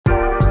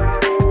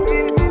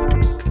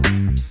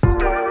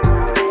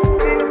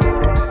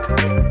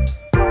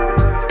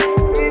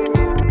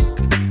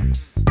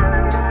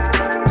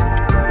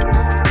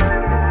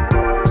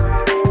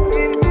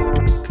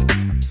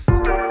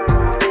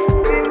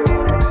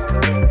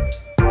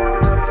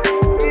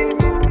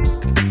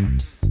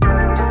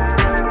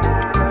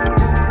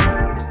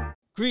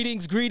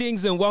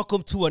Greetings, and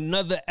welcome to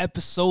another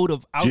episode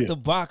of Out the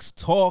Box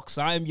Talks.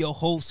 I am your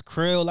host,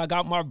 Krill. I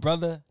got my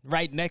brother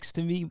right next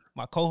to me,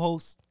 my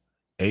co-host.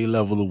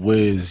 A-Level of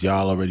Wiz,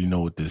 y'all already know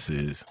what this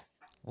is.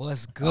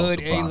 What's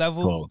good,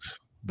 A-Level? Talks.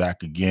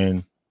 Back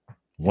again.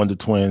 Wonder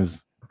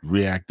Twins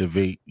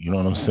reactivate, you know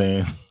what I'm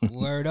saying?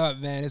 Word up,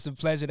 man. It's a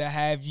pleasure to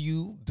have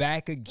you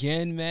back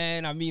again,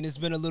 man. I mean, it's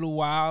been a little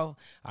while.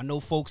 I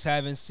know folks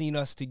haven't seen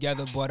us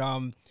together, but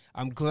I'm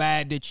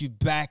glad that you're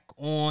back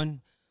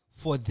on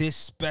for this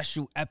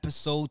special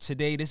episode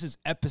today. This is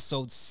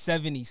episode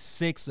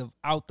 76 of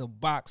Out the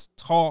Box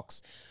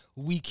Talks.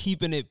 We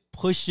keeping it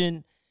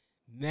pushing.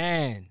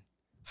 Man,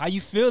 how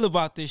you feel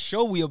about this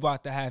show we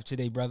about to have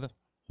today, brother?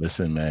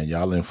 Listen, man,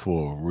 y'all in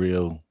for a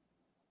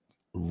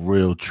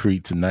real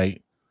treat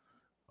tonight.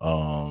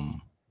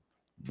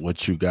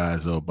 What you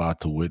guys are about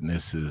to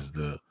witness is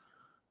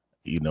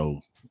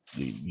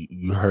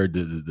you heard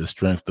the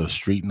strength of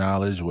street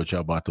knowledge. What y'all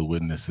about to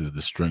witness is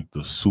the strength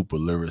of super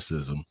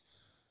lyricism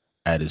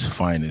at its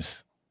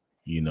finest,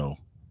 Indeed.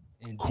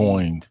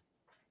 Coined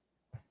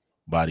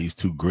by these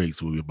two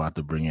greats. We're about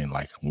to bring in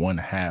like one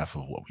half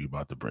of what we're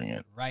about to bring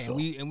in. Right. So.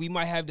 And we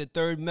might have the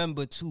third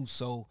member too.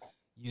 So,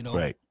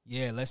 right.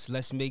 Yeah,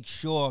 let's make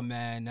sure,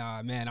 man.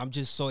 Man, I'm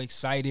just so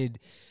excited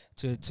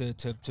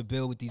to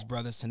build with these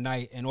brothers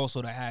tonight, and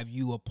also to have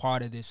you a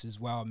part of this as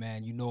well,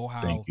 man. You know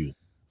how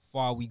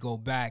far we go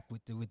back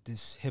with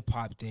this hip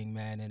hop thing,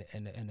 man,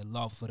 and the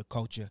love for the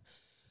culture.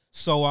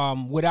 So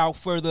without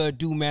further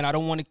ado, man, I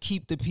don't want to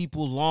keep the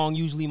people long.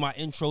 Usually my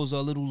intros are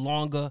a little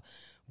longer,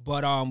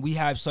 but we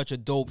have such a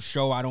dope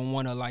show. I don't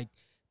want to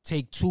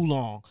take too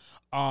long.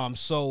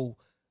 So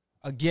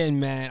again,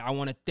 man, I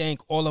want to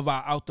thank all of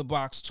our Out the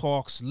Box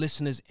Talks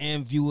listeners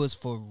and viewers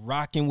for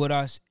rocking with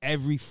us.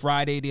 Every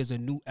Friday, there's a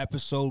new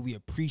episode. We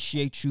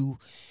appreciate you.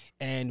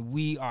 And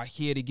we are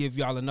here to give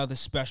y'all another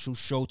special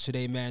show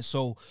today, man.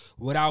 So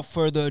without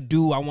further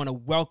ado, I want to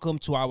welcome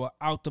to our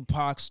Out the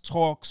Box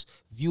Talks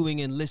viewing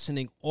and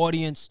listening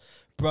audience,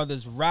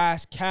 brothers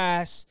Ras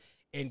Kass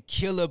and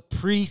Killer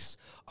Priest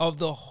of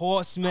the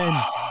Horsemen.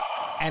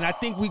 And I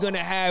think we're going to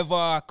have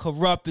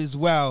Kurupt as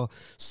well.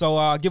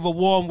 So give a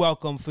warm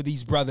welcome for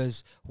these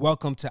brothers.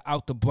 Welcome to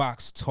Out the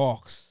Box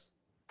Talks.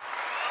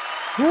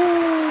 Woo.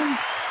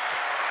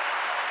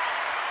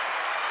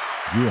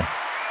 Yeah.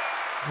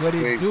 What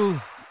it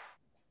do?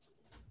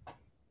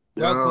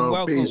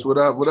 Welcome. Peace. What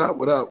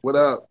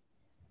up?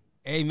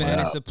 Hey, man,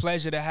 it's a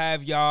pleasure to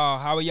have y'all.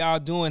 How are y'all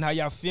doing? How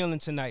y'all feeling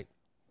tonight?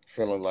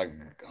 Feeling like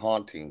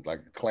haunting,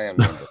 like a clan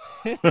member.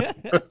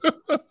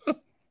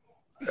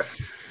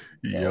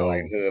 Yo.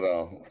 Like hood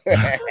on.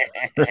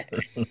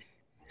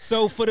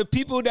 So for the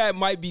people that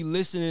might be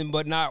listening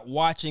but not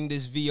watching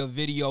this via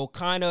video,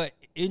 kind of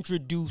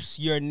introduce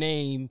your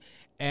name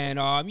and,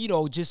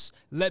 just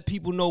let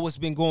people know what's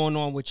been going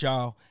on with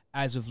y'all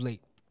as of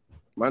late.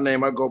 My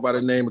name, I go by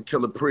the name of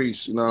Killer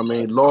Priest, you know what I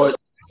mean? Lord,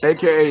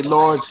 a.k.a.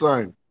 Lord's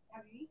son.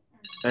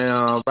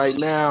 And right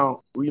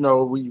now,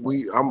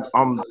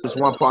 I'm just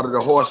one part of the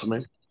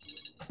Horsemen.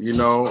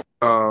 I'm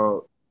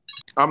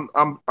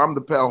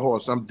the pale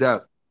horse. I'm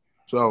death.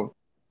 So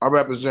I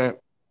represent,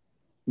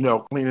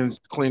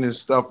 cleaning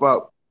stuff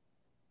up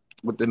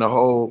within the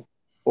whole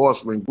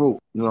Horseman group.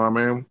 You know what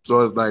I mean?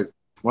 So it's like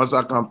once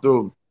I come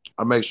through,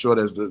 I make sure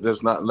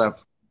there's not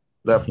left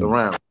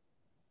around.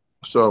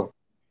 So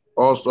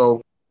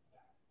also,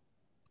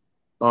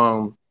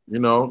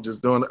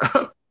 just doing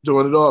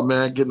it all,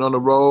 man. Getting on the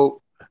road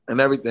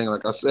and everything,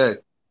 like I said.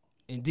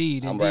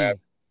 Indeed. Oh,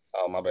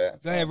 my bad.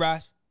 Go ahead,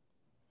 Ras.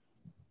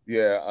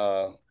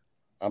 Yeah,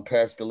 I'm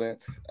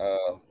Pestilence,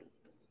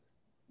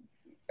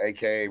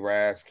 aka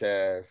Ras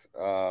Kass.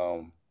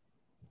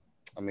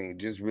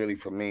 Just really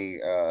for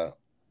me, I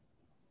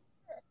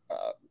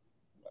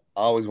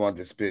always wanted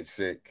to spit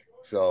sick.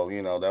 So,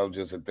 that was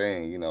just a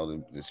thing,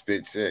 the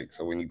spit sick.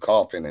 So when you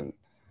coughing and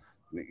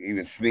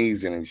even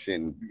sneezing and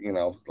shit,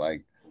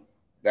 like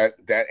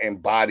that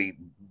embodied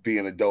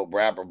being a dope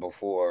rapper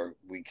before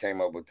we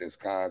came up with this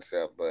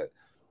concept. But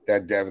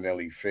that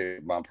definitely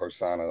fit my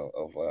persona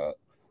of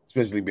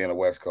especially being a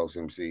West Coast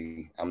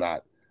MC. I'm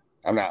not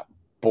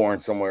born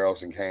somewhere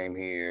else and came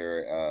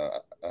here.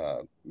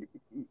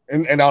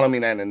 And I don't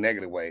mean that in a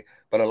negative way,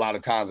 but a lot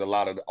of times, a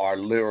lot of our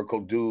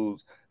lyrical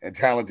dudes and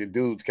talented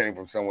dudes came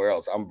from somewhere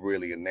else. I'm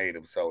really a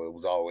native, so it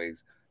was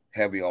always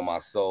heavy on my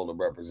soul to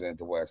represent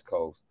the West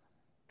Coast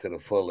to the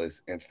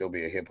fullest and still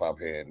be a hip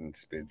hop head and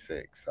spit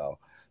sick. So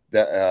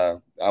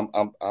that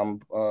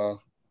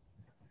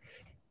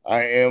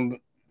I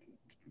am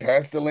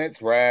Pestilence,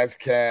 Ras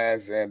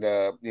Kass, and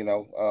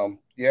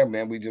yeah,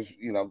 man, we just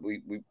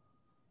we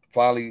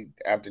finally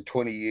after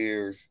 20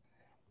 years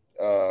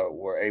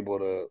were able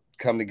to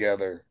come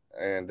together,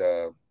 and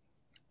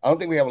I don't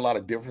think we have a lot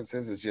of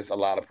differences. It's just a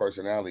lot of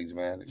personalities,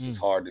 man. It's just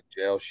hard to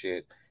gel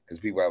shit because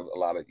people have a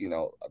lot of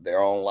their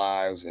own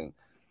lives and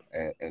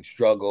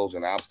struggles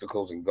and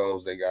obstacles and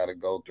goals they got to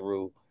go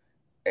through.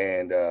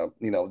 And then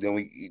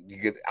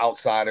you get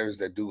outsiders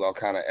that do all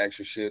kind of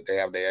extra shit. They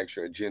have their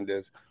extra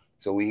agendas.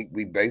 So we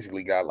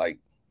basically got like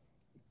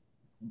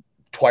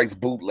twice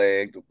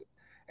bootlegged,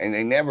 and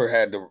they never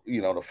had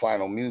the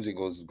final music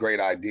was great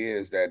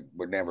ideas that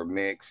were never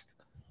mixed.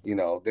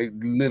 They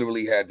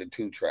literally had the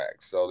 2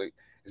 tracks. So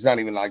it's not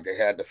even like they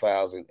had the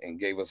files and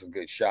gave us a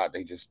good shot.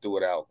 They just threw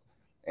it out,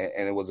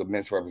 and it was a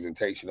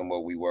misrepresentation of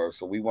what we were.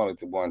 So we wanted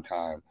to one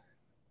time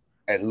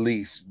at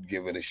least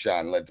give it a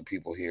shot and let the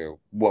people hear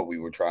what we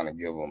were trying to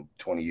give them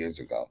 20 years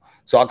ago.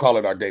 So I call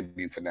it our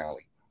debut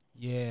finale.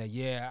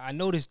 Yeah. I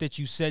noticed that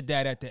you said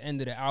that at the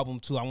end of the album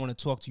too. I want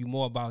to talk to you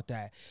more about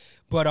that.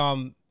 But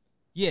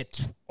yeah,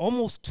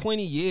 almost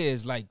 20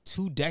 years, like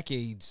 2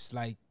 decades.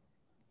 Like,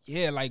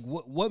 yeah, like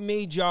what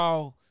made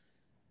y'all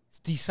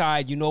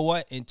decide, you know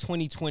what, in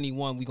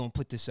 2021 we're gonna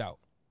put this out?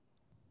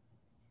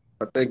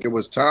 I think it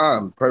was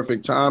time,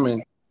 perfect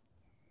timing.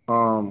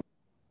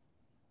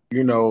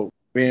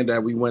 Being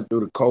that we went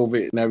through the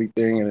COVID and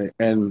everything,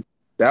 and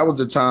that was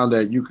the time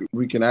that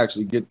we can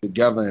actually get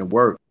together and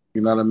work.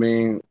 You know what I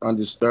mean?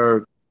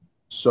 Undisturbed.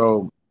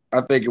 So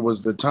I think it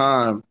was the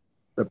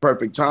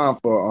perfect time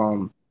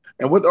for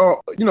and with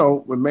all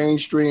with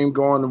mainstream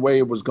going the way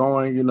it was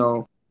going,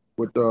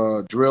 with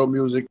the drill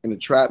music and the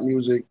trap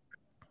music.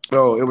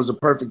 So it was a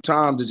perfect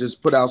time to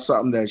just put out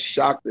something that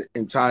shocked the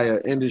entire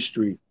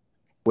industry,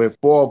 with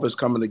 4 of us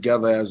coming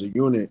together as a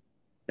unit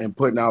and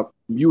putting out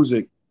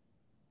music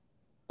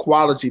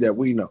quality that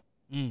we know.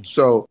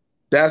 So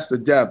that's the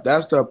depth,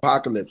 that's the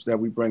apocalypse that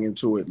we bring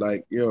into it.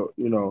 Like,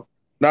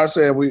 not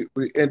saying we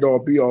end all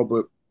be all,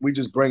 but we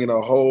just bringing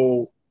a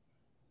whole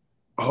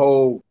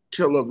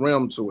killer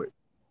rim to it.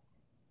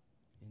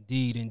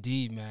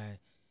 Indeed, man.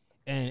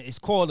 And it's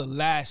called The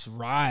Last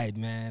Ride,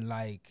 man.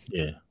 Like,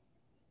 yeah.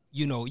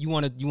 You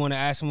want to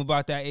ask him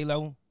about that,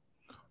 A-Level?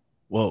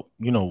 Well,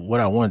 what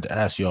I wanted to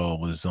ask y'all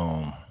was,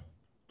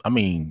 I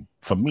mean,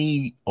 for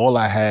me, all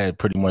I had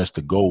pretty much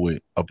to go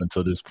with up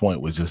until this point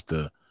was just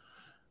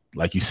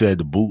like you said,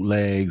 the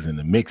bootlegs and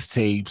the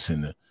mixtapes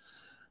and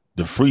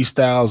the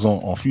freestyles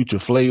on Future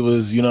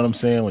Flavors. You know what I'm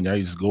saying? When I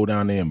just go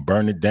down there and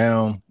burn it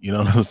down, you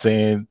know what I'm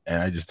saying?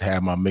 And I just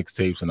have my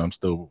mixtapes, and I'm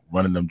still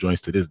running them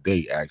joints to this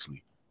day,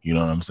 actually. You know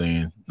what I'm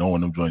saying?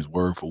 Knowing them joints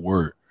word for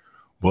word.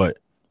 But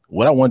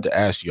what I wanted to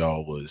ask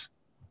y'all was,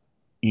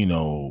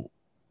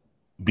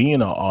 being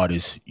an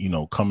artist,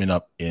 coming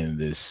up in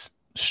this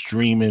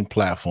streaming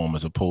platform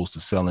as opposed to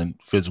selling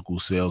physical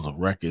sales of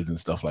records and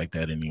stuff like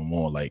that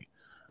anymore. Like,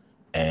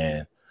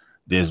 and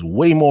there's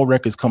way more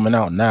records coming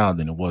out now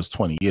than it was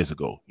 20 years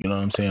ago. You know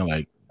what I'm saying?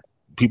 Like,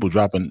 people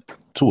dropping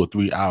 2 or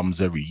 3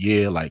 albums every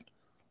year. Like,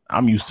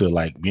 I'm used to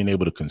like being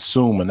able to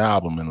consume an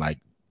album, and like,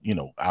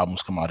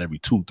 albums come out every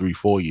 2, 3,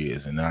 4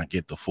 years, and then I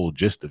get the full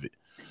gist of it.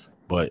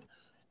 But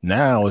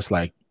now it's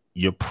like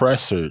you're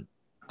pressured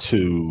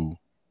to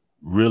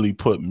really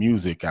put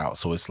music out.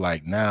 So it's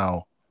like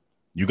now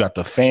you got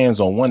the fans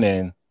on one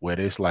end where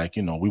it's like,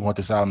 we want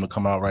this album to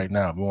come out right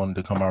now. We want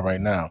it to come out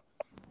right now.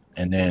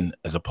 And then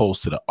as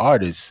opposed to the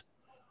artists,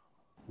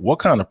 what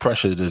kind of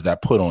pressure does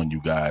that put on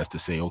you guys to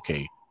say,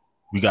 okay,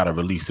 we got to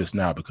release this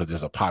now because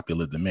there's a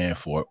popular demand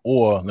for it,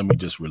 or let me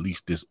just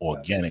release this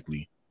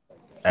organically,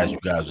 as you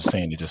guys were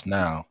saying it just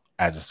now,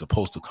 as it's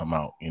supposed to come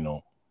out,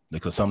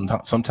 because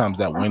sometimes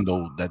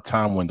that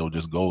time window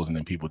just goes, and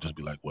then people just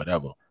be like,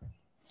 whatever.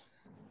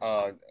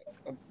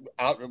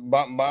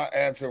 My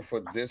answer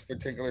for this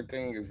particular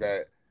thing is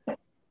that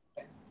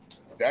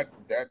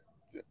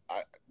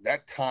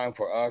time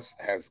for us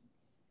has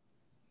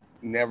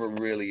never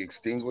really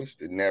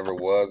extinguished. It never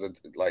was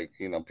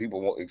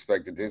people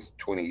expected this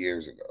 20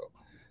 years ago.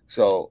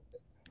 So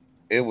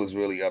it was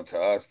really up to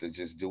us to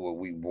just do what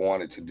we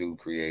wanted to do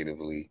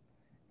creatively,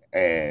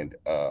 and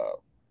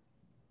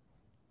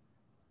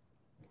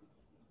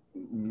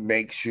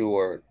make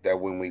sure that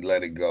when we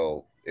let it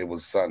go, it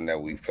was something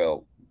that we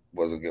felt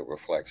was a good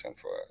reflection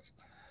for us.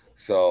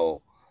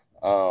 So,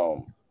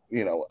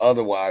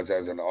 otherwise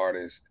as an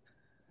artist,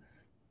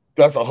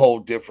 that's a whole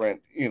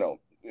different,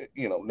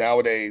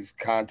 nowadays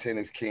content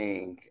is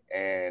king,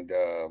 and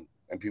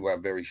people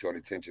have very short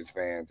attention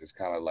spans. It's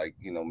kind of like,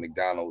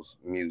 McDonald's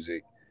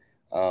music.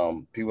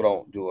 People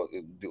don't do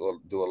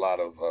a lot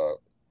of,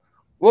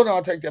 well, no,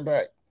 I'll take that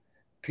back.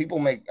 People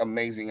make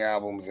amazing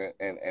albums,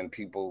 and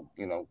people,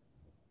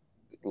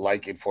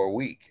 like it for a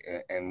week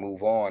and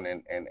move on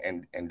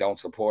and don't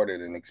support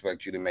it and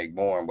expect you to make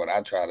more. But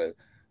I try to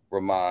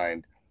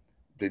remind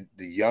the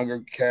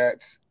younger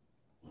cats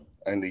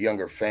and the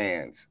younger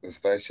fans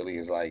especially,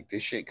 is like,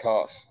 this shit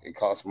costs. It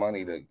costs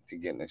money to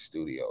get in the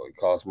studio. It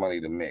costs money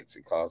to mix.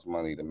 It costs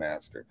money to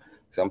master.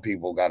 Some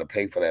people got to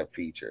pay for that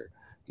feature,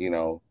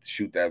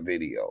 shoot that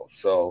video.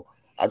 So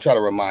I try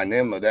to remind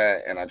them of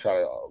that, and I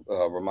try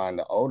to remind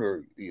the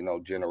older,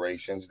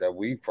 generations that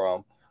we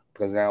from,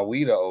 because now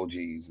we the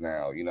OGs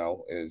now,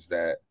 is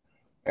that,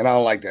 and I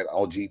don't like that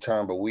OG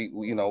term, but we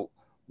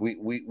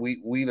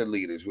the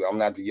leaders. I'm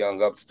not the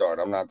young upstart.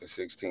 I'm not the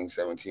 16,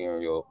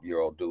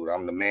 17-year-old dude.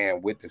 I'm the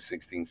man with the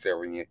 16,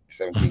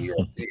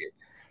 17-year-old kid.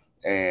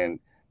 And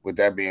with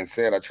that being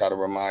said, I try to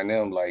remind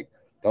them, like,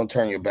 don't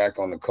turn your back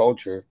on the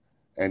culture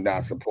and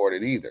not support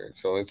it either.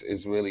 So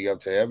it's really up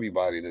to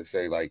everybody to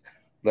say, like,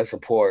 let's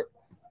support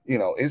you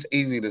know, it's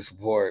easy to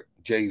support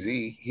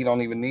Jay-Z. He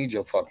don't even need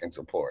your fucking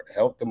support.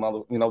 Help the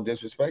mother, you know,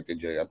 disrespected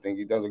Jay. I think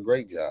he does a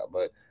great job.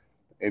 But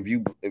if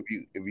you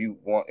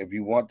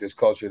want this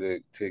culture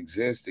to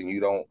exist and you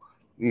don't,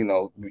 you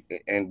know,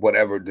 and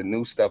whatever the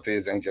new stuff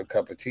is ain't your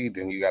cup of tea,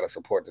 then you got to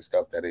support the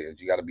stuff that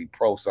is. You got to be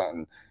pro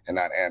something and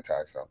not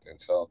anti something.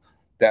 So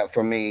that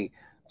for me,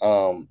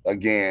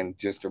 again,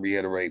 just to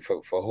reiterate,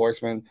 for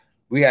Horseman,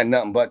 we had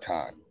nothing but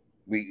time.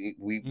 We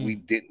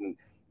didn't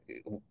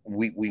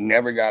we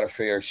never got a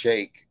fair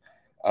shake,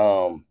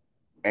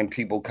 and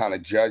people kind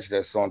of judged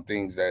us on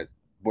things that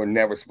were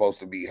never supposed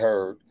to be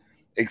heard,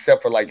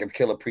 except for like if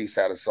Killer Priest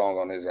had a song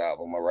on his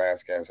album, or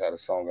Razzcast had a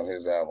song on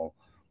his album,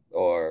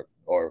 or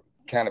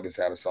Cannabis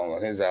had a song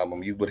on his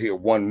album, you would hear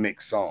one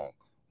mixed song,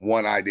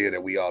 one idea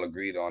that we all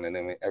agreed on, and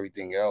then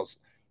everything else,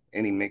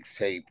 any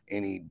mixtape,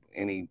 any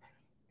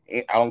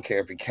I don't care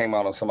if it came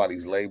out on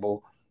somebody's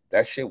label,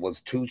 that shit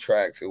was 2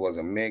 tracks. It was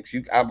a mix.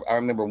 I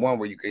remember one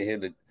where you could hear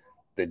the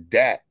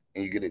DAT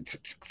and you get it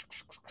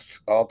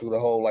all through the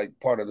whole like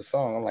part of the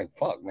song. I'm like,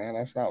 fuck, man,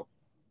 that's not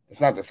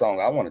the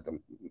song I wanted to,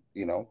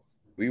 you know,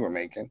 we were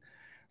making.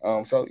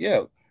 So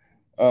yeah,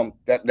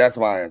 that's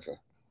my answer.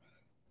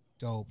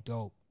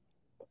 Dope.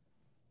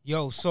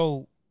 Yo,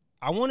 so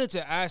I wanted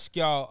to ask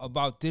y'all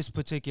about this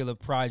particular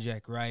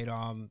project, right?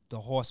 The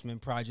Horseman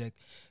project.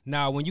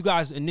 Now, when you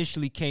guys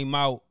initially came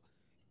out,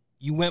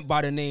 you went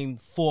by the name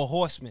 4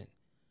 Horsemen.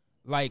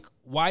 Like,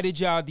 why did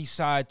y'all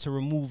decide to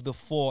remove the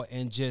 4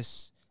 and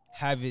just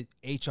have it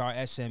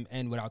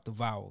HRSMN without the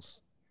vowels?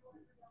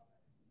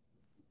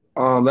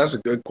 That's a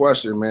good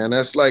question, man.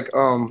 That's like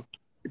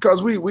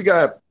because we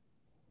got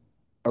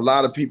a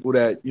lot of people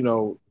that, you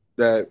know,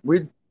 that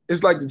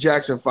it's like the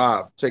Jackson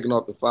 5, taking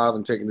off the 5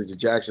 and taking it to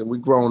Jackson. We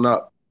grown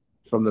up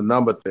from the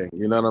number thing,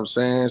 you know what I'm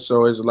saying?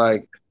 So it's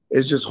like,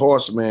 it's just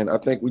Horseman. I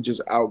think we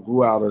just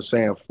outgrew out of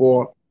saying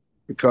 4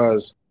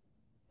 because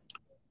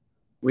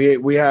we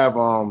have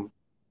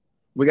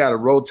we got a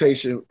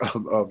rotation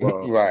of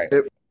right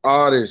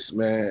artists,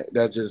 man,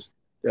 that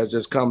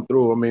just come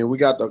through. I mean, we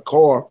got the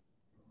core,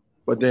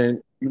 but then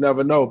you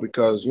never know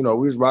because, you know,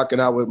 we was rocking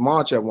out with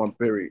March at one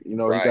period. You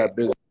know, right. He got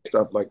busy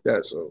stuff like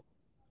that. So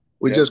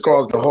we just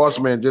called it the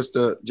Horseman just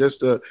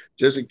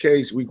in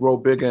case we grow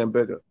bigger and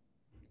bigger.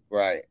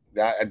 Right.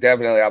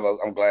 Definitely.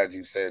 I'm glad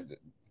you said that.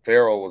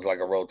 Pharaoh was like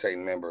a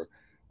rotating member.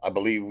 I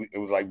believe it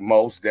was like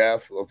Mos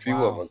Def, a few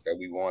of us that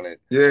we wanted.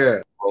 Yeah.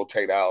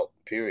 Rotate out,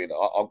 period.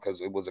 Because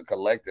it was a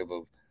collective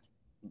of,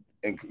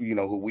 you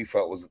know, who we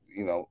felt was,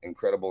 you know,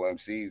 incredible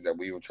MCs that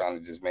we were trying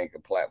to just make a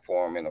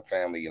platform and a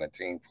family and a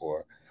team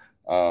for.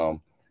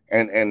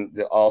 And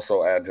to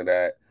also add to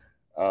that,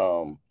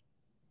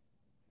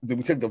 did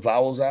we take the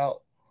vowels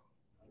out?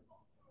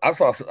 I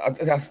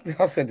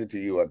sent it to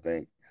you, I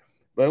think.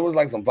 But it was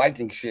like some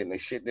Viking shit, and the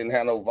shit didn't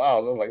have no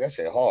vowels. I was like, that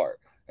shit hard.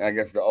 And I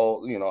guess the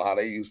old, you know, how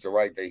they used to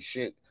write their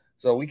shit.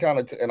 So we kind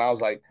of, and I was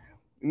like,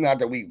 not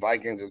that we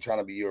Vikings are trying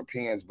to be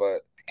Europeans,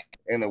 but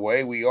in a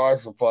way we are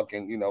some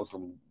fucking, you know,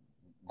 some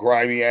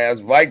grimy ass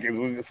Vikings.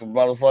 We some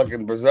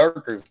motherfucking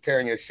berserkers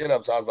tearing your shit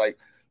up. So I was like,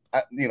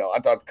 I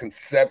thought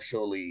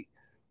conceptually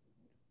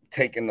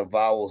taking the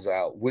vowels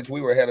out, which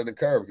we were ahead of the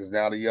curve because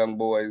now the young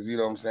boys, you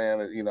know what I'm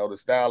saying, you know, the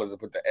style is to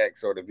put the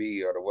X or the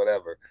V or the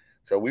whatever.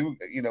 So we,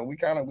 you know, we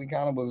kind of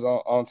was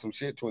on some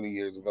shit 20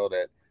 years ago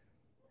that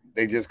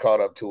they just caught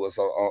up to us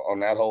on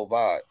that whole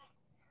vibe.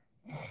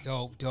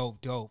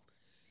 Dope.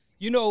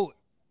 You know,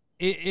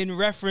 in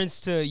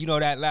reference to, you know,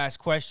 that last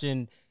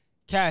question,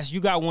 Cash, you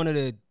got one of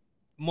the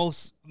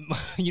most,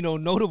 you know,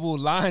 notable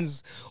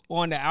lines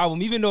on the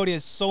album, even though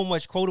there's so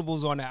much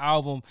quotables on the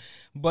album.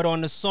 But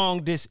on the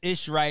song This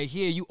Ish right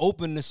here, you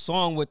open the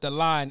song with the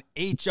line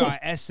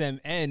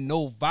HRSMN,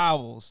 no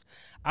vowels.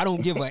 I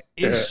don't give a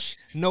ish,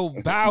 no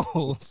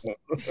vowels.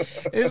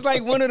 It's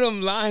like one of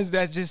them lines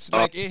that just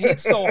like it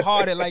hits so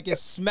hard that like it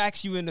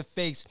smacks you in the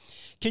face.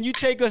 Can you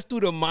take us through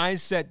the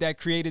mindset that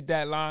created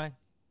that line?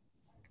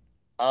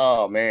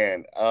 Oh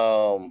man,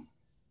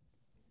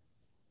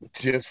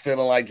 just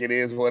feeling like it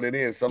is what it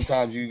is.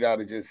 Sometimes you got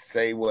to just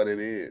say what it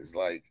is.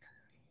 Like,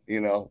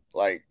 you know,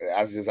 like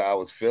that's just how I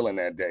was feeling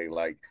that day.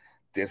 Like,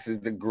 this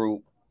is the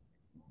group.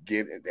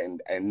 Get it,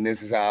 and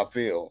this is how I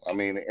feel. I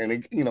mean, and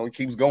it, you know, it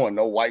keeps going.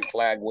 No white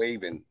flag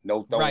waving,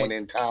 no throwing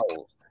in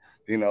towels.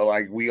 You know,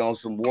 like we on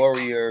some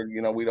warrior.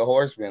 You know, we the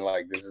Horsemen.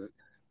 Like this is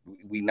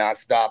we not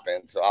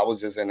stopping. So I was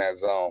just in that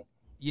zone.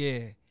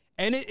 Yeah,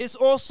 and it's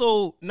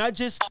also not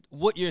just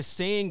what you're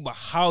saying, but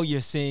how you're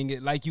saying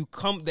it. Like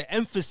the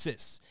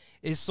emphasis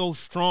is so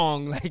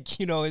strong. Like,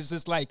 you know, it's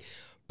just like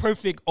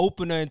perfect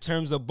opener in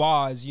terms of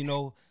bars. You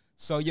know.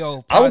 So,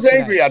 yo, I was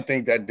angry, I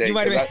think, that day.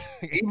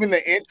 Even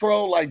the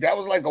intro, like, that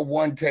was like a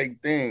one-take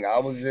thing. I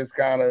was just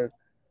kind of,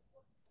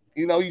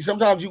 you know,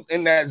 sometimes you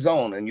in that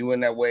zone and you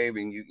in that wave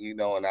and you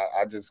know, and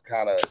I just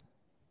kind of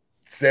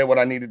said what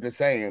I needed to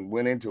say and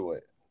went into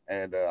it.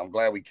 And I'm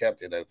glad we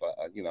kept it. If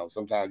you know,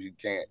 sometimes you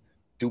can't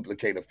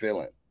duplicate a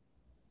feeling.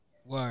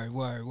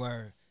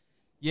 Word.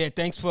 Yeah,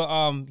 thanks for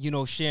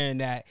sharing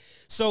that.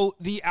 So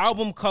the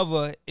album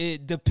cover,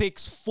 it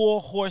depicts 4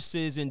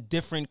 horses in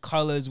different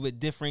colors with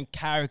different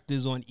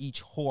characters on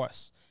each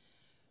horse.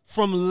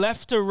 From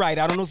left to right,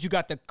 I don't know if you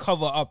got the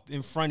cover up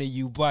in front of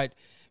you, but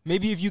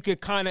maybe if you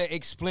could kind of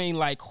explain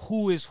like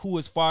who is who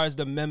as far as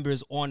the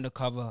members on the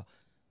cover.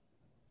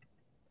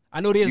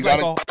 I know there's you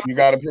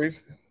got a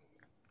Priest?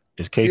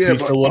 Is KP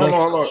still with us?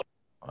 Hold on.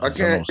 I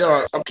can't.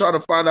 Yo, I'm trying to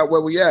find out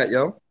where we at,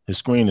 yo. His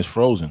screen is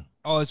frozen.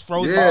 Oh, it's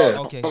frozen. Yeah.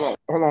 Oh, okay. Hold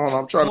on.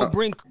 I'm trying to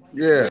bring.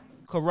 Yeah.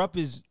 Corrupt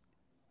is.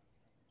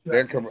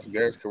 There's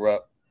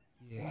Corrupt.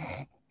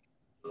 Yeah.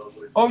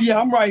 Oh yeah,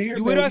 I'm right here.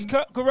 You with us,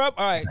 Corrupt?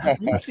 All right.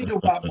 You see the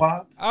wop.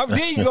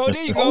 There you go.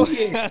 Oh,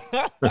 yeah.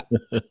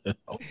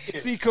 Oh, yeah.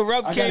 See,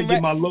 Corrupt I came. Gotta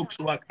get my look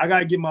I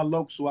gotta get my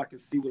look so I can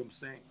see what I'm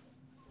saying.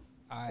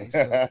 All right.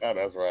 So,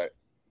 that's right.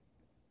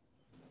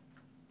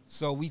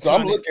 So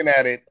I'm looking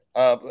at it.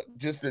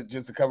 Just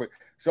to cover it.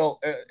 So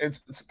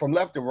it's from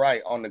left to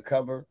right on the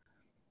cover.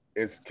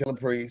 It's Killah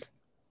Priest.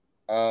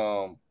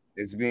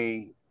 It's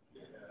me.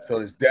 So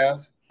there's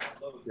Death.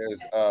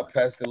 There's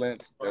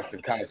Pestilence. That's the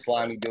kind of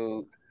slimy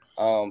dude.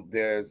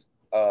 There's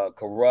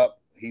Corrupt.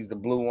 He's the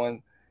blue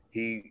one.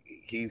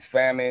 He's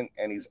Famine,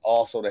 and he's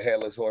also the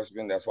Headless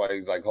Horseman. That's why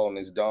he's like holding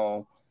his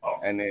dome.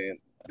 And then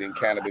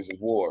Cannabis is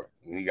War.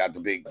 And he got the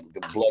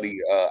bloody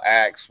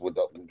axe with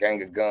the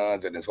gang of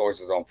guns, and his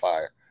horse is on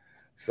fire.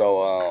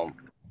 So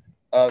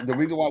the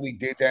reason why we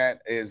did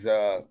that is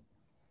I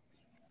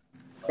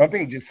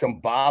think just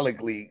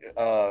symbolically,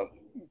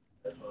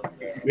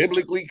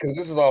 biblically, because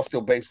this is all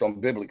still based on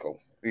biblical,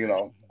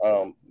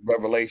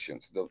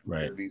 revelations.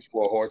 These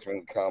 4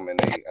 horsemen come and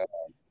they,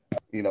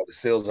 the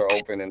seals are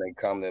open and they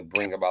come to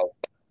bring about,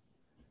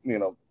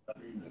 the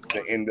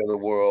end of the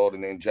world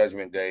and then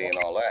Judgment Day and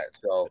all that.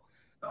 So,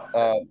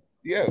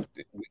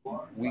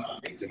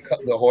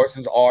 the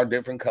horses are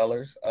different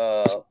colors.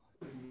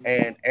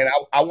 And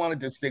I wanted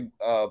to stick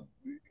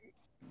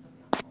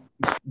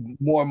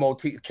more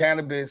motif.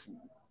 Cannabis,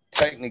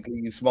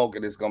 technically, you smoke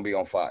it, it's going to be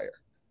on fire.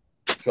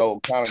 So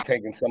kind of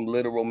taking some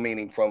literal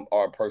meaning from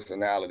our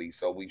personality.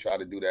 So we try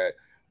to do that.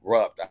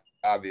 Rupt,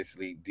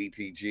 obviously,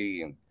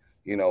 DPG, and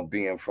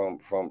being from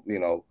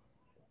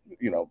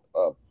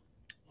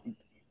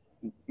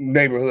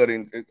neighborhood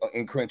in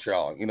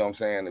Crenshaw. You know what I'm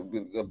saying?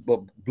 The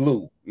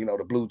blue,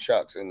 the blue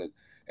chucks and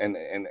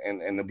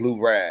the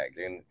blue rag,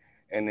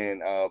 and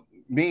then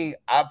me,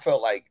 I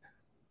felt like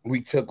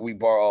we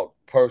borrowed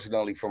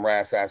personally from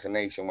Rat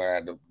Assassination, where I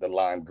had the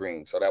lime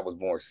green, so that was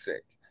more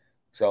sick.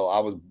 So I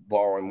was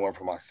borrowing more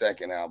from my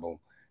second album.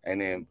 And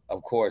then,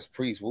 of course,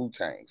 Priest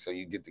Wu-Tang. So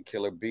you get the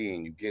Killer B,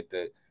 and you get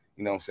the,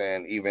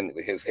 even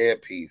his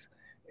headpiece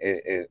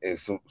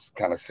is some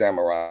kind of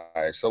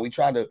samurai. So we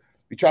try to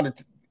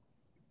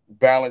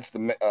balance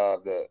not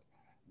the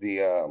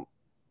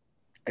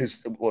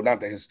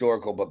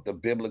historical, but the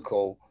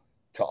biblical,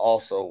 to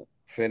also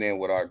fit in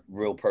with our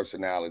real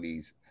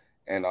personalities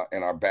and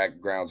our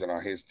backgrounds and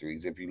our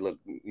histories. If you look,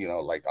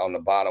 like on the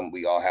bottom,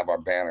 we all have our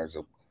banners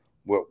of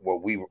where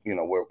we, kind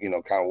of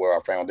where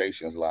our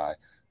foundations lie,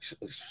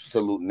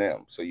 saluting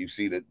them. So you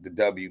see the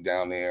W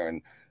down there,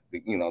 and the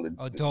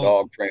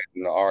dog print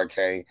and the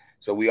RK.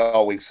 So we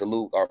always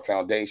salute our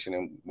foundation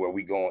and where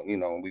we going,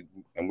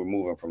 and we're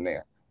moving from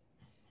there.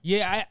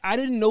 Yeah, I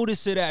didn't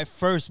notice it at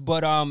first,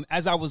 but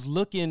as I was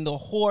looking, the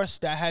horse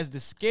that has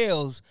the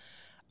scales,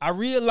 I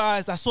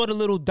realized I saw the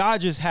little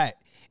Dodgers hat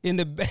in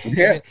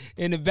the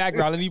in the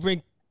background. Let me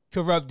bring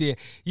Corrupt there.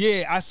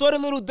 Yeah, I saw the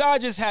little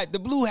Dodgers hat, the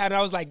blue hat, and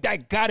I was like,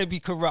 that gotta be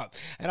Corrupt.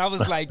 And I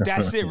was like,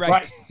 that's it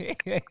right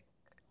there.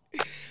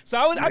 So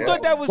I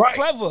thought that was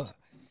clever,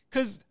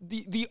 because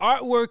the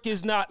artwork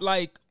is not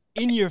like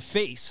in your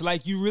face.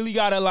 Like, you really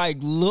gotta like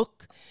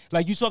look.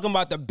 Like, you talking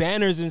about the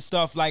banners and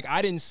stuff. Like,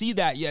 I didn't see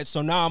that yet,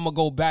 so now I'm gonna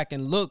go back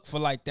and look for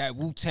like that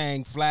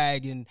Wu-Tang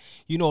flag and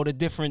the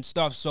different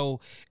stuff. So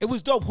it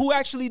was dope. Who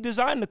actually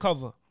designed the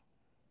cover?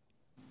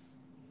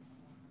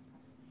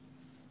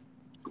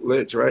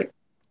 Glitch, right?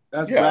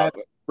 That's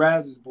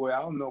Raz's boy.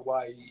 I don't know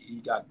why he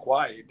got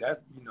quiet. That's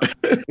you know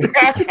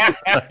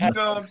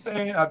what I'm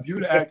saying. I you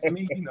to ask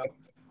me,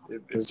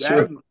 if that's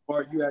the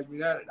part you ask me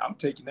that, I'm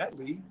taking that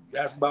lead.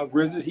 Ask about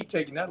RZA, he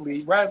taking that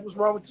lead. Raz, what's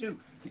wrong with you?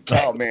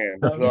 Oh man,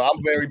 so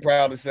I'm very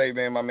proud to say,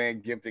 man, my man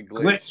Gifted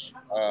Glitch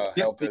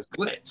helped us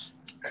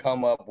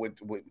come up with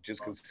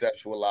just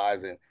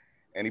conceptualizing,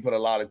 and he put a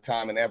lot of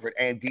time and effort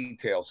and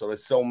detail. So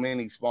there's so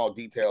many small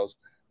details.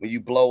 When you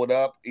blow it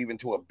up, even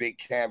to a big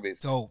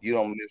canvas, you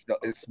don't miss.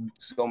 It's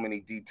so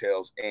many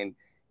details, and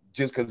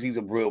just because he's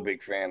a real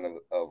big fan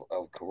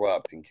of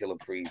Corrupt and Killah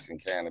Priest and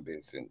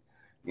Cannabis, and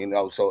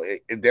so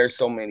there's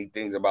so many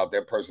things about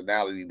their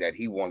personality that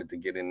he wanted to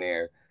get in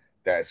there.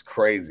 That's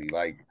crazy.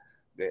 Like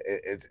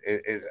it's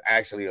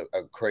actually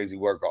a crazy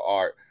work of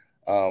art.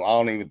 I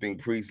don't even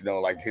think Priest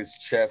like his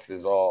chest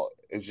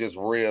it's just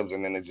ribs,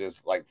 and then it's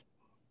just like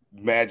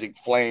magic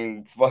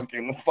flame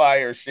fucking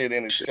fire shit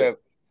in his chest.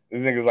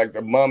 This nigga's like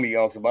the mummy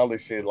on some other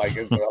shit. Like,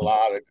 it's a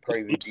lot of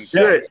crazy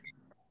details.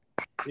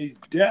 He's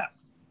deaf.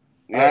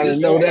 I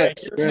didn't know that.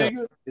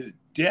 Nigga is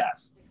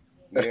deaf.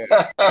 Yeah.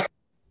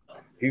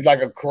 He's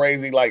like a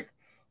crazy like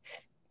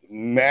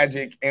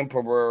magic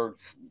emperor.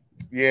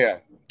 Yeah.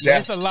 Yeah,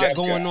 it's a lot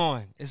going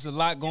on. It's a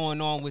lot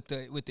going on with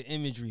the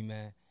imagery,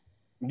 man.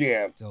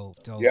 Yeah. Dope.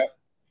 Yep.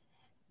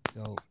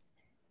 Dope.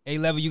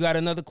 A-Level, you got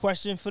another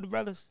question for the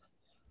brothers?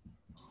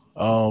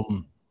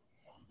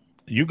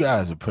 You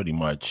guys are pretty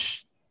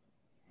much,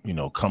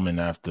 coming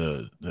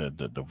after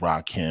the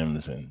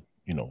Rakims and,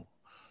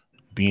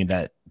 being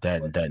that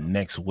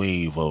next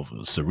wave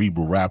of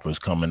cerebral rappers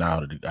coming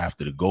out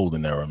after the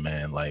golden era,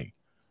 man. Like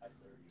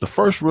the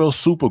first real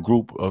super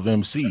group of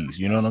MCs,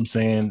 you know what I'm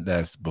saying?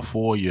 That's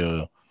before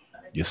your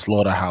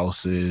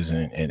slaughterhouses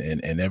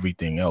and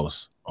everything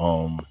else.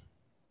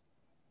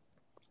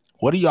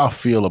 What do y'all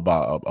feel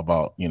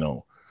about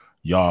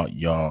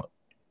y'all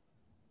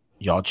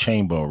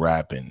chamber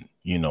rapping?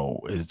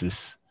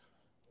 Is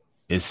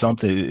it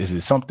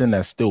something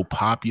that's still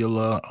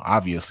popular?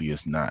 Obviously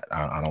it's not.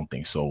 I don't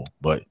think so,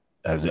 but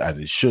as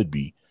it should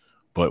be.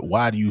 But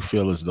why do you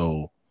feel as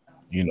though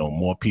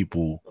more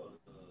people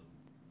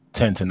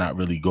tend to not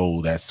really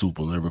go that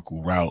super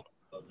lyrical route,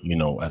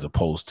 as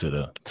opposed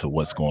to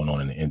what's going on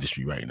in the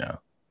industry right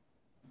now?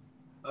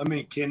 I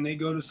mean, can they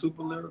go the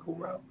super lyrical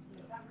route?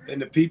 And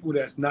the people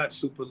that's not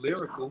super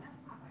lyrical,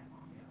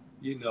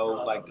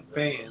 like the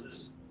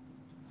fans,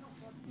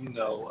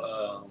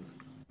 I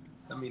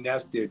mean,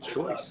 that's their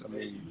choice. I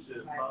mean,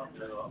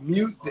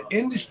 the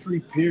industry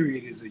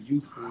period is a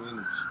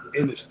youthful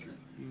industry.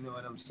 You know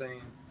what I'm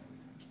saying?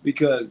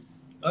 Because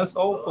us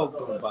old folk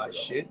don't buy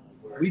shit.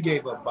 We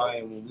gave up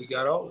buying when we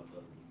got old.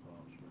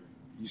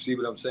 You see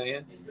what I'm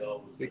saying?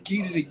 The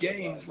key to the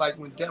game is like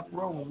when Death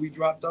Row, when we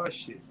dropped our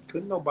shit.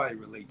 Couldn't nobody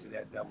relate to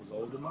that was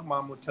older. My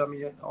mom would tell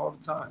me all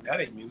the time,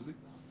 that ain't music.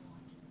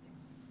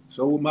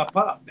 So with my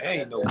pop, that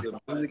ain't no good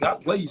music. I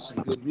play you some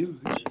good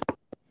music.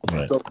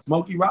 Right. So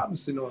Smokey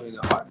Robinson on in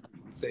the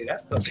heartbeat and say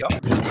that stuff y'all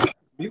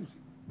music.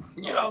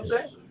 You know what I'm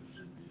saying?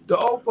 The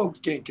old folks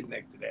can't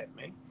connect to that,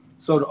 man.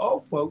 So the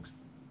old folks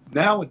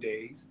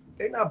nowadays,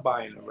 they're not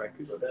buying the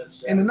records.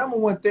 And the number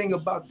one thing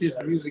about this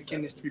music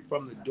industry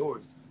from the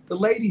doors, the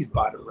ladies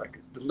buy the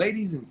records. The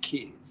ladies and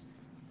kids.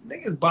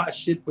 Niggas buy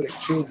shit for their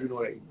children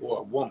or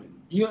a woman.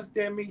 You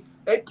understand me?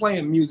 They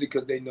playing music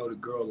because they know the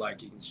girl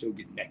like it and she'll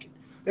get naked.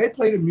 They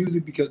play the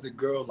music because the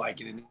girl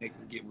like it and they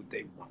can get what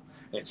they want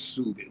and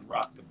soothe and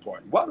rock the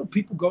party. Why do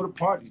people go to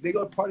parties? They go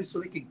to parties so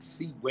they can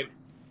see women.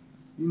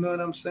 You know what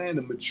I'm saying?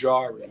 The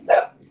majority.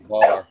 You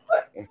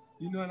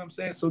know what I'm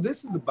saying? So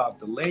this is about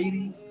the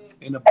ladies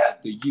and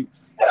about the youth.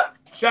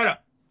 Shut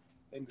up.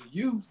 And the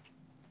youth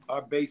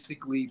are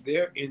basically,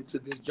 they're into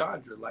this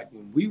genre. Like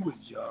when we was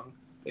young,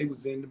 they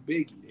was in the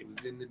Biggie, they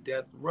was in the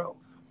Death Row.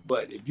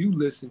 But if you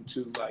listen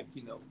to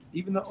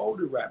even the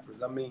older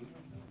rappers, I mean,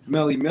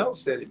 Melly Mel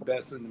said it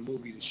best in the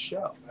movie The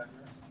Show.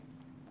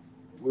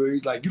 Where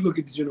he's like, you look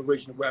at the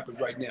generation of rappers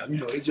right now,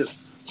 they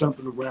just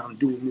jumping around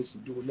doing this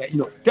and doing that.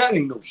 That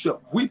ain't no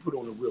show. We put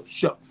on a real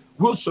show.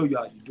 We'll show you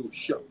how you do a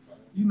show.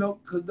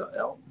 Because the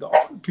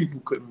older people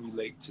couldn't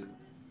relate to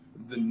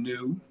the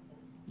new.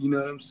 You know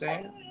what I'm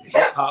saying?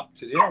 Hip hop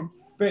to them.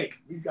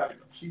 Fake. He's got to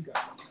go. She's got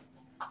to go.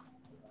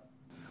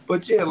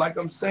 But yeah, like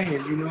I'm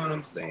saying, you know what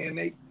I'm saying?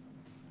 They,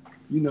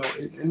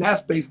 and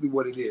that's basically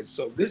what it is.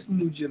 So this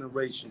new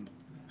generation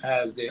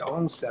has their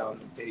own sound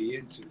that they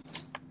into.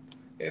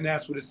 And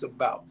that's what it's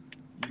about.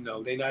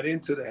 They're not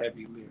into the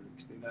heavy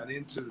lyrics. They're not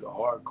into the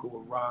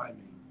hardcore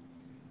rhyming.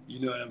 You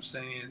know what I'm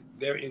saying?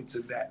 They're into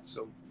that.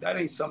 So that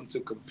ain't something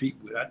to compete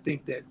with. I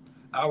think that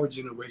our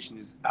generation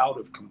is out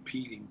of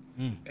competing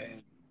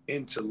and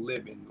into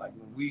living. Like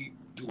when we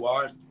do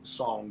our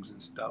songs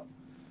and stuff,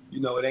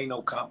 it ain't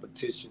no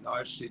competition.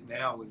 Our shit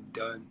now is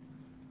done,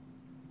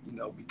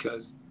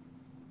 because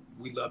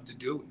we love to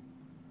do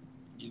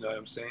it. You know what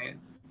I'm saying?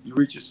 You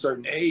reach a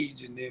certain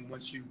age, and then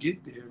once you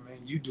get there,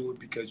 man, you do it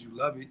because you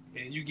love it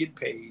and you get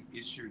paid.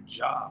 It's your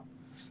job.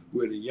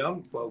 Where the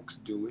young folks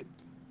do it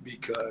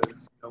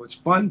because it's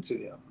fun to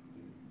them.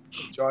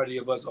 The majority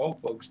of us old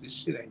folks, this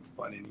shit ain't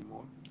fun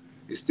anymore.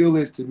 It still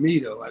is to me,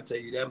 though. I tell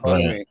you that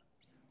much.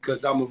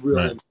 Because I'm a real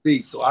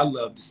MC, so I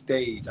love the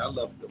stage. I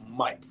love the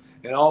mic.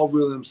 And all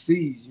real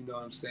MCs, you know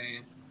what I'm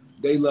saying?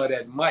 They love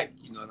that mic,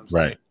 you know what I'm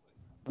saying? Right.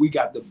 We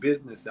got the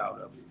business out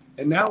of it.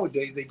 And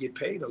nowadays, they get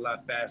paid a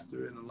lot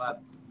faster and a lot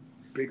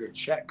bigger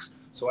checks.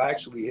 So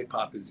actually,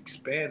 hip-hop is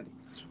expanding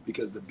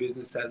because the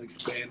business has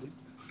expanded.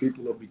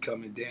 People are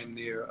becoming damn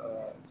near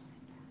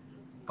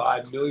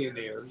 5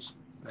 millionaires,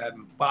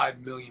 having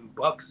 $5 million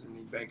in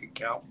their bank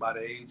account by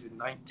the age of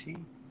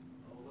 19.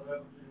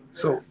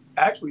 So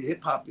actually,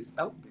 hip-hop is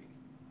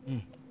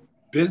elevating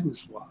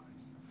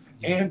business-wise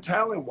and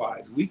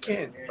talent-wise. We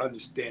can't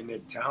understand their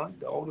talent.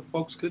 The older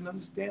folks couldn't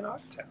understand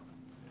our talent.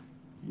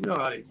 You know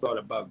how they thought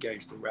about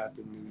gangster rap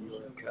in New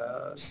York.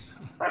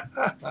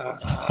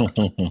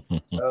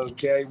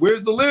 Okay,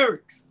 where's the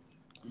lyrics?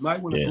 You might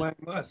want to blame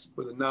us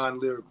for the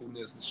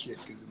non-lyricalness and shit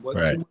because it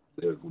wasn't too much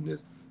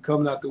lyricalness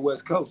coming out the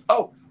West Coast.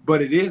 Oh,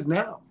 but it is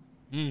now.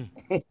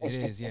 It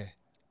is, yeah.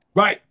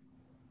 Right.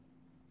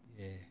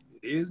 Yeah.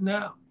 It is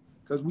now.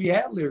 Because we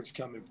had lyrics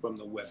coming from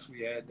the West.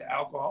 We had the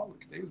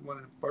Alcoholics. They was one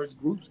of the first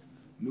groups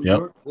New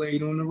York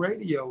played on the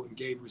radio and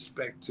gave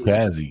respect to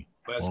Kazzy.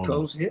 West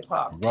Coast hip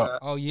hop.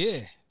 Oh yeah,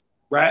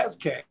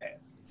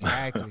 Razzcazz.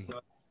 Exactly. You know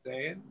what I'm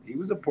saying? He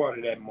was a part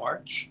of that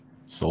march.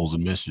 Souls of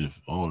Mischief,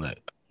 all that,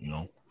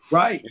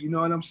 Right, you know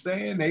what I'm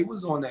saying? They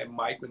was on that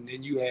mic, and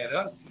then you had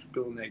us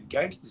spilling that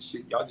gangster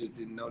shit. Y'all just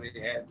didn't know they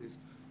had this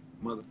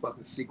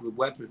motherfucking secret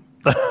weapon.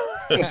 So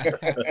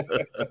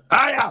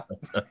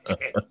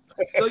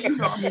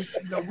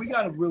we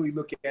got to really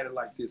look at it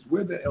like this.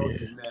 We're the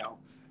elders now,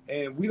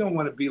 and we don't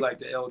want to be like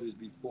the elders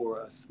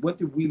before us. What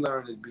did we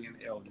learn as being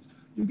elders?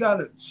 You got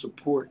to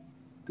support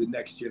the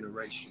next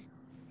generation,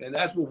 and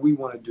that's what we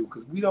want to do,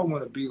 because we don't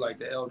want to be like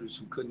the elders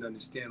who couldn't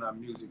understand our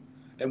music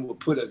and will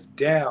put us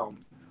down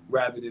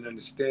rather than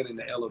understanding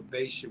the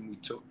elevation we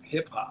took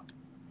hip hop.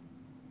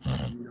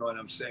 You know what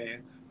I'm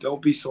saying?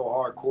 Don't be so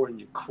hardcore in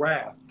your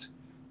craft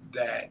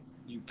that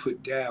you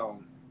put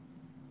down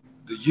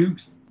the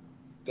youth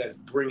that's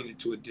bringing it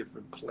to a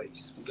different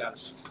place. We got to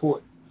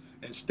support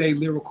and stay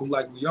lyrical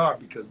like we are,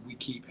 because we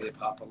keep hip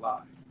hop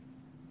alive.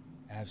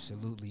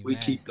 Absolutely, we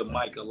keep the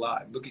mic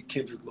alive. Look at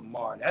Kendrick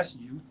Lamar. That's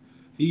youth.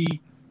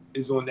 He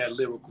is on that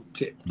lyrical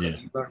tip because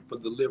he learned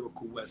from the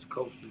lyrical West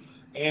Coasters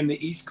and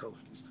the East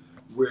Coasters,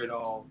 where it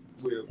all,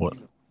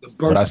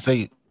 what I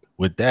say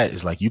with that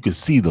is, like, you can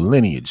see the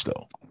lineage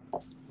though.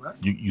 Right.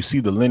 You see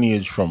the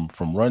lineage from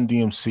Run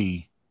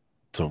DMC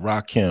to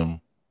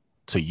Rakim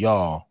to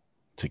y'all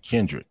to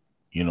Kendrick.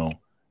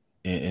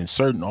 In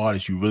certain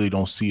artists, you really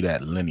don't see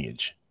that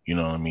lineage. You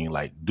know what I mean?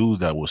 Like dudes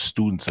that were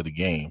students of the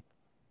game,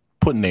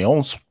 putting their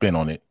own spin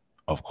on it,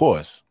 of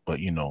course, but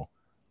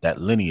that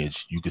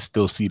lineage, you can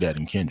still see that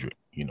in Kendrick.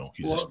 He's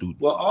a student.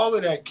 Well, all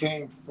of that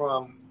came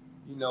from,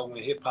 when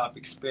hip hop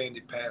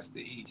expanded past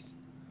the East.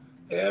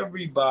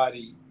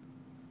 Everybody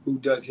who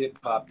does hip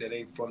hop that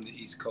ain't from the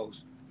East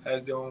Coast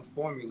has their own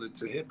formula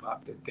to hip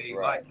hop that they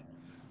like,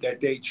 that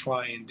they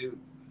try and do.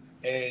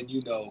 And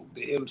the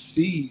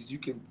MCs,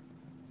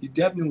 you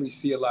definitely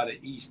see a lot of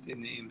East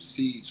in the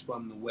MCs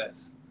from the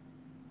West.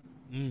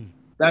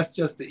 That's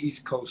just the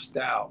East Coast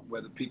style,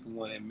 whether people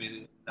want to admit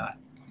it or not.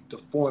 The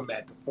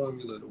format, the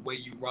formula, the way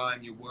you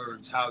rhyme your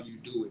words, how you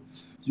do it.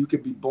 You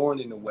could be born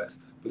in the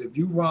West, but if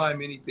you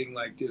rhyme anything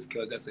like this,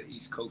 because that's an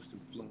East Coast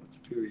influence,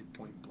 period,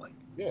 point blank.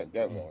 Yeah,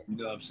 definitely. You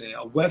know what I'm saying?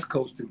 A West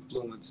Coast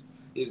influence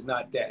is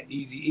not that.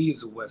 Eazy-E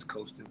is a West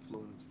Coast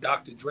influence.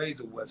 Dr. Dre's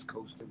a West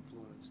Coast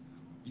influence.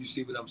 You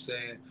see what I'm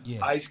saying?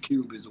 Yeah. Ice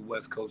Cube is a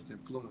West Coast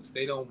influence.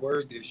 They don't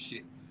word their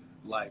shit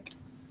like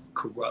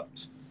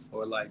corrupt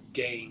or like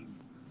game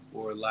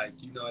or like,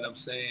 you know what I'm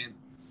saying?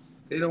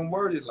 They don't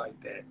word it like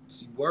that.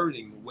 See,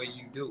 wording the way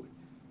you do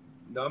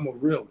it. I'm a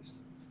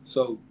realist.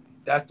 So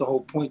that's the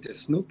whole point that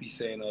Snoopy's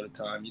saying all the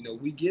time.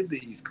 We give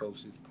the East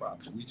Coasters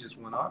props. We just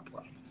want our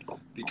props.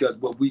 Because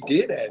what we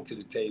did add to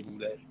the table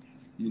that,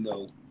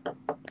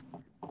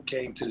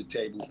 came to the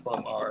table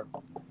from our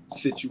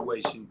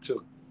situation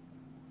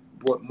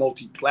brought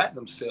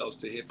multi-platinum sales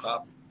to hip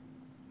hop.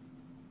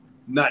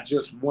 Not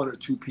just one or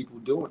two people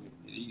doing it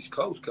in the East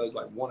Coast, because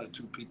like one or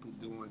two people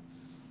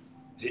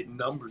hitting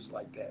numbers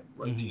like that.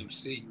 Run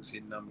DMC was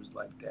hitting numbers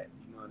like that.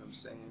 You know what I'm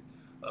saying?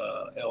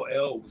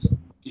 LL was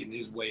getting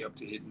his way up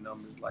to hitting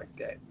numbers like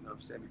that. You know what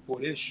I'm saying? Before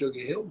this, Sugar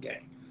Hill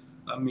Gang.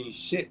 I mean,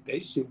 shit, they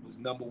shit was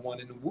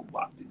 #1 in the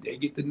whoop-wop. Did they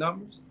get the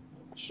numbers?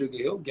 Sugar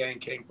Hill Gang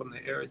came from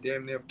the era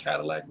damn near of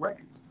Cadillac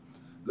Records.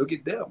 Look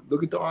at them.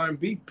 Look at the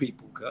R&B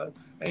people, cuz.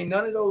 Ain't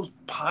none of those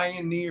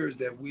pioneers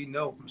that we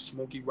know from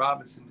Smokey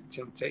Robinson and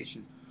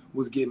Temptations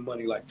was getting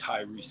money like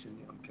Tyrese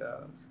and them,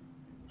 cuz.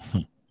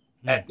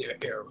 At their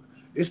era.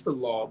 It's the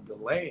law of the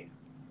land.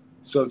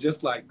 So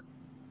just like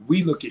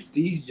we look at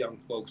these young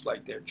folks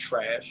like they're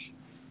trash,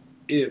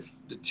 if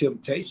the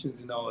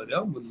Temptations and all of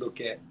them would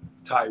look at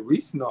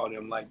Tyrese and all of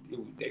them like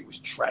they was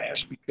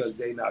trash because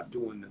they not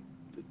doing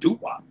the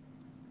doo-wop.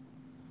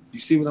 You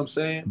see what I'm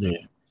saying? Yeah.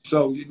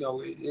 So,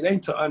 it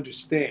ain't to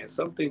understand.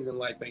 Some things in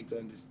life ain't to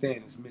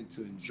understand. It's meant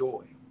to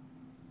enjoy.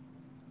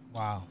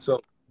 Wow.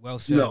 So, well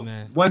said,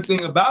 man. One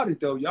thing about it,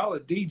 though, y'all are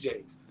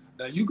DJs.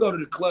 Now, you go to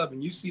the club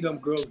and you see them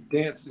girls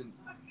dancing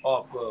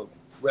off of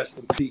Rest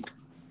in Peace,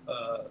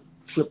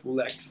 Triple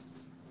X.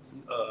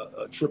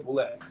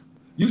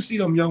 You see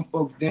them young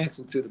folks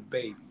dancing to the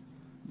Baby.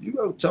 You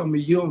gonna tell me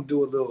you don't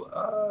do a little,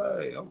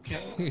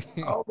 okay,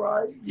 all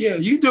right. Yeah,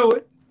 you do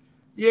it.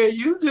 Yeah,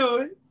 you do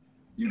it.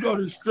 You go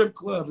to the strip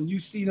club and you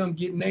see them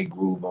getting their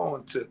groove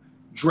on to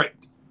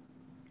Drake.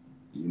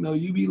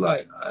 You be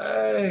like,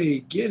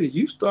 hey, get it.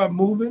 You start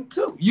moving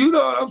too. You know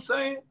what I'm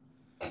saying?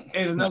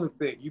 And another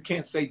thing, you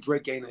can't say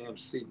Drake ain't an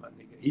MC, my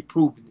nigga. He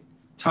proven it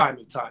time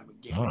and time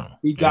again.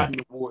 He got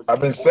an awards.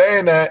 I've been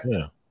saying that.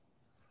 Yeah.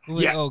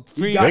 He got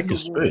an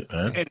awards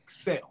and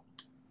excel.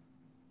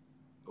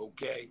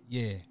 Okay?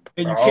 Yeah.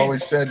 And you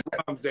always said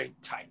times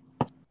ain't tight.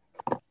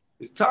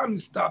 It's time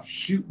to stop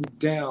shooting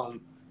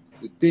down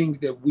the things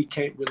that we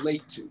can't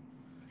relate to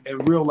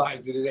and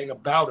realize that it ain't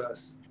about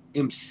us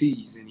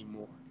MCs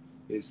anymore.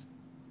 It's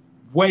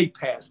way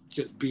past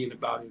just being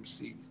about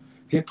MCs.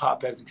 Hip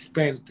hop has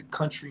expanded to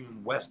country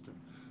and Western.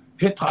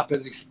 Hip hop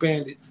has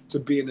expanded to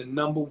being the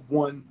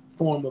 #1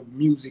 form of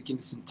music in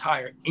this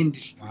entire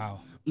industry. Wow.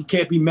 You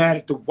can't be mad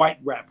at the white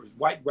rappers.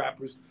 White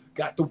rappers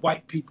got the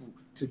white people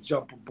to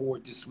jump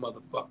aboard this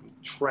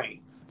motherfucking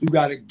train. You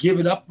got to give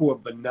it up for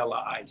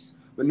Vanilla Ice.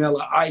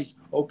 Vanilla Ice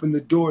opened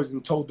the doors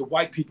and told the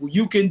white people,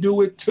 you can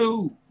do it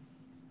too.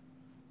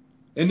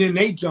 And then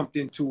they jumped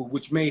into it,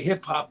 which made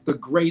hip hop the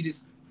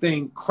greatest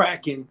thing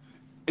cracking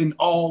in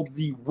all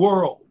the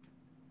world.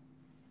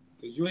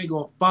 Because you ain't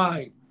going to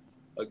find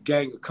a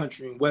gang of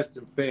country and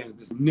western fans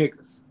that's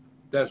niggas.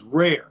 That's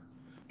rare.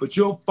 But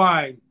you'll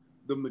find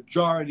the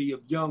majority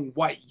of young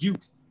white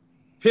youth,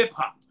 hip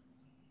hop.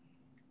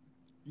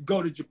 You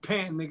go to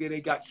Japan, nigga,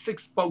 they got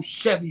 6'4"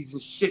 Chevys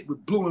and shit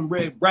with blue and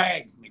red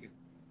rags, nigga.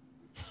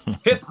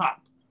 Hip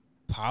hop.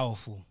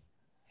 Powerful.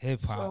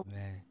 Hip hop, so,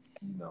 man.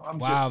 You know,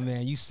 wow,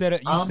 man. You said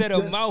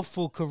a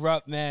mouthful,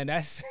 Kurupt, man.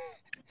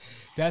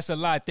 That's a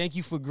lot. Thank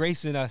you for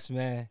gracing us,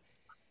 man.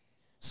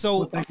 So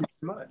well, thank you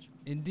very much.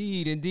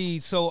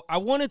 Indeed. So I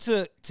wanted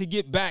to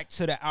get back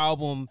to the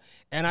album,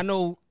 and I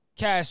know,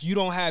 Cass, you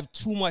don't have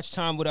too much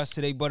time with us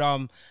today, but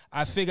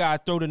I figure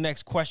I'd throw the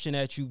next question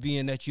at you,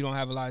 being that you don't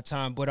have a lot of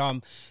time. But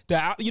the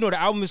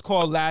album is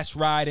called Last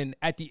Ride, and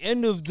at the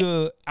end of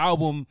the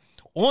album,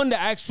 on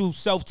the actual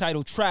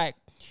self-titled track,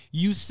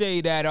 you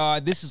say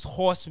that this is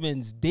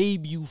Horseman's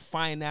debut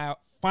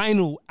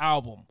final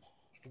album.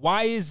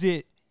 Why is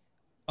it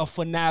a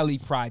finale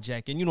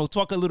project? And,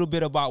 talk a little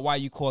bit about why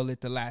you call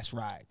it The Last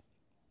Ride.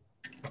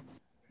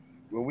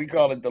 Well, we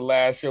call it the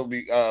last shall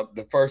be,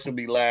 the first will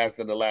be last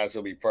and the last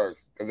shall be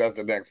first, because that's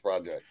the next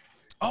project.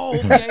 Oh,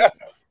 okay.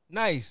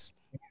 Nice.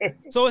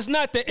 So it's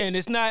not the end.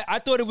 It's not, I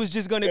thought it was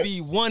just going to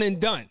be one and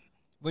done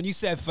when you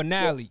said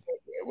finale.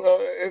 Well,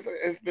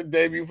 it's the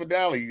debut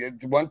finale.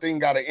 One thing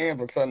got to end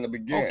for something to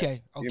begin.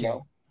 Okay. You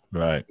know?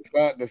 Right.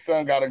 The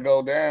sun got to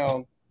go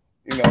down,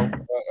 and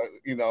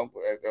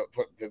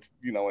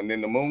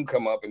then the moon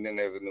come up, and then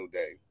there's a new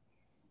day.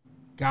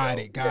 Got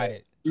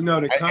it. You know,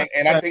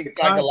 and I think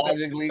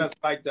psychologically, that's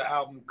like the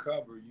album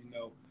cover.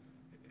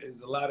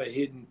 There's a lot of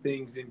hidden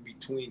things in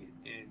between it,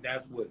 and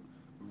that's what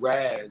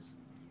Raz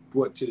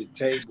brought to the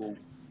table.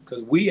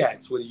 Because we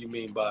asked, "What do you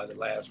mean by the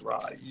last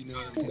ride?" You know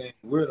what I'm saying?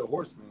 We're the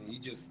Horsemen. He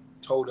just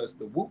told us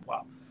the whoop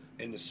wop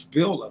and the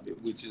spill of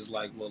it, which is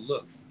like, well,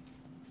 look,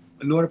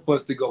 in order for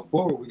us to go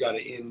forward, we got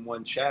to end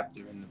one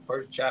chapter, and the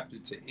first chapter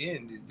to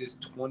end is this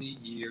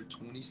 20-year,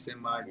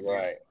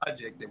 20-some-odd-year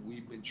project that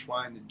we've been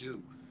trying to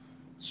do.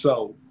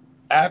 So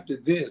after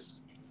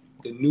this,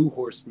 the new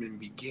Horsemen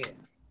begin.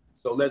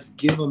 So let's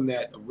give them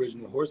that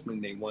original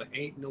Horseman they want.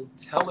 Ain't no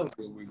telling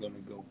where we're going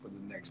to go for the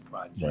next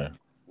project.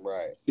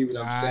 Right. See what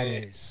I'm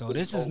saying? So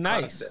this is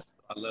nice. Concept.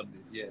 I loved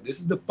it. Yeah, this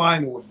is the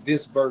final of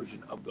this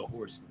version of the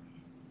Horseman.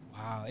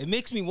 Wow. It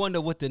makes me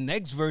wonder what the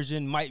next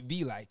version might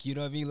be like. You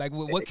know what I mean? Like,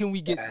 what can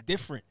we get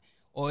different?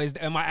 Or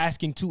am I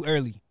asking too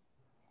early?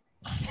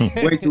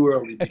 Way too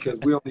early, because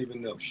we don't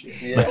even know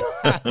shit. Yeah.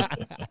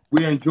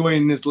 We're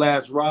enjoying this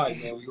last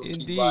ride, man. We're going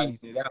to keep riding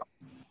it out.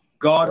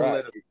 God will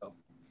let us go.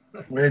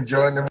 We're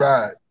enjoying the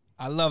ride.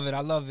 I love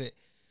it.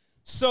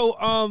 So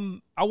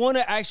I want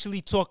to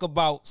actually talk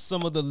about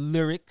some of the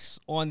lyrics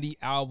on the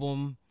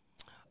album.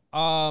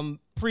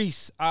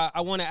 Priest,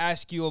 I want to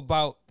ask you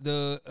about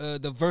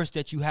the verse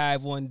that you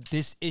have on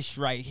This Ish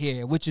right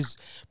here, which is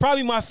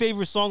probably my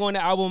favorite song on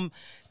the album.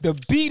 The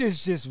beat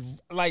is just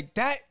like,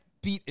 that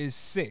beat is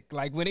sick.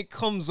 Like when it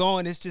comes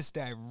on, it's just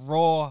that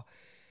raw,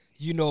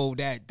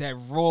 that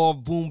raw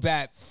boom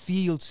bap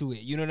feel to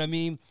it. You know what I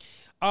mean?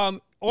 On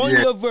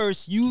your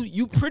verse,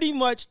 you pretty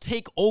much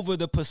take over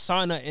the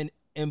persona and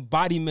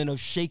embodiment of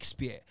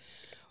Shakespeare,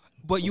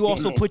 but you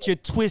also put your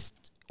twist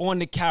on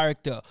the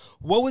character.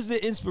 What was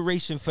the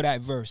inspiration for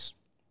that verse?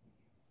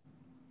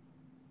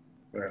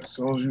 As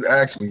soon as you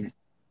ask me,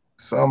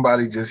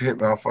 somebody just hit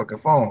my fucking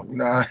phone. You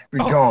know how I be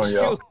going,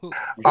 yo.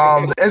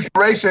 The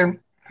inspiration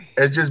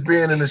is just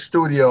being in the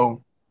studio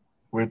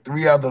with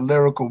 3 other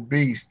lyrical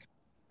beasts,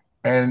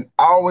 and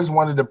I always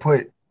wanted to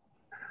put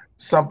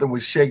something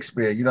with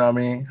Shakespeare. You know what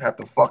I mean? Have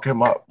to fuck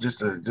him up just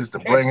to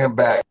bring him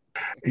back.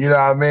 You know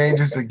what I mean?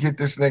 Just to get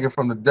this nigga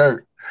from the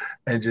dirt,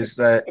 and just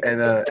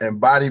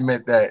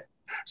embodiment that.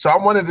 So I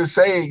wanted to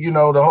say,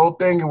 the whole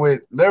thing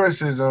with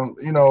lyricism,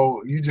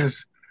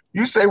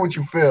 you say what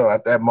you feel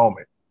at that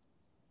moment.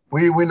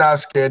 We're not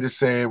scared to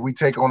say it. We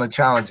take on the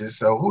challenges.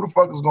 So who the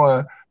fuck is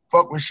going to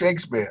fuck with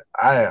Shakespeare?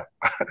 I am.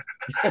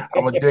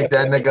 I'm going to dig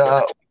that nigga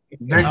up.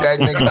 Dig that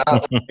nigga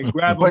up.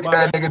 Put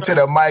that nigga to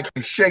the mic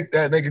and shake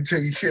that nigga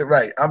till you shit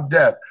right. I'm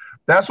deaf.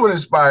 That's what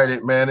inspired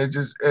it, man.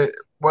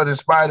 What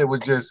inspired it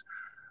was just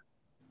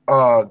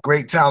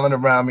great talent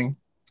around me,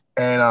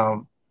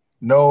 and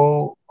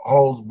no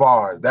holds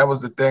barred. That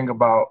was the thing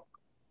about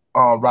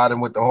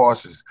riding with the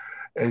horses,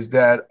 is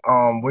that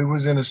we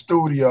was in the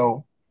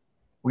studio,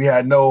 we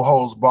had no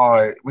holds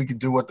barred. We could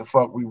do what the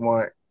fuck we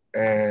want,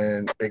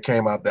 and it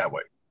came out that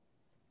way.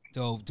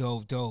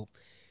 Dope.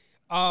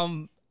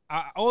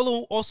 I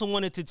also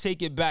wanted to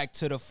take it back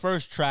to the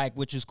first track,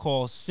 which is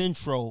called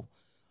Centro.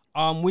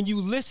 When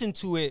you listen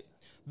to it,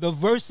 the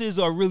verses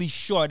are really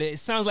short. It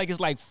sounds like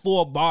it's like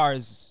 4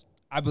 bars,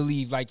 I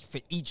believe, like for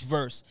each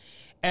verse.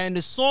 And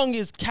the song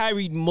is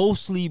carried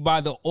mostly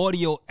by the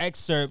audio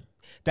excerpt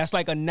that's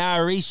like a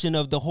narration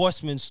of the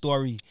Horseman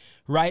story,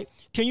 right?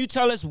 Can you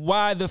tell us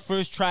why the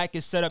first track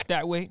is set up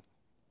that way?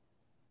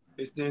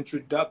 It's the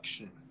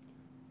introduction.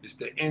 It's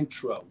the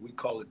intro. We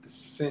call it the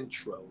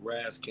centro.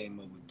 Raz came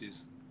up with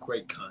this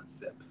great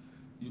concept.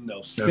 You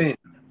know, sin.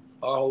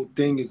 Our whole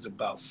thing is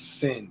about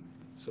sin.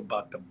 It's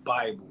about the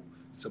Bible.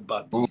 It's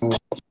about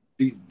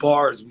these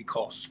bars we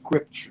call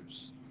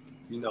scriptures.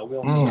 You know, we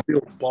don't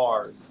spill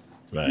bars.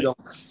 Right. We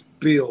don't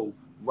spill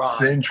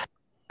rhymes.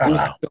 We're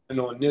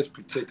spilling on this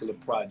particular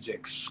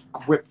project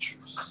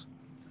scriptures.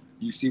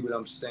 You see what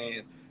I'm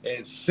saying?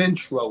 And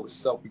centro is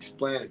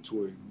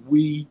self-explanatory.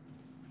 We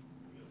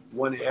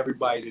wanted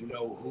everybody to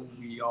know who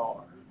we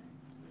are.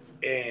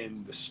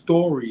 And the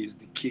story is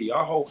the key.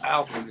 Our whole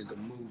album is a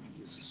movie.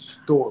 It's a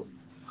story.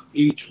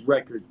 Each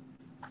record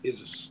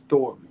is a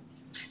story.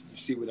 You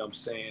see what I'm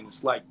saying?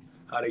 It's like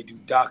how they do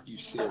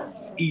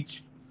docu-series.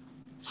 Each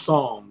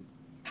song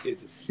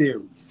is a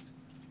series.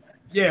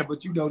 Yeah,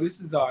 but you know, this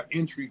is our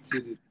entry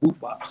to the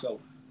boop-bop. So,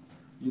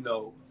 you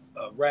know,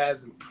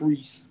 Raz and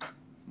Priest,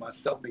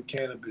 myself and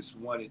Cannabis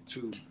wanted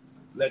to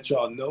let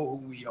y'all know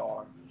who we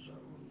are,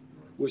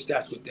 which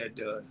that's what that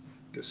does.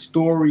 The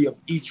story of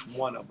each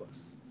one of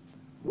us.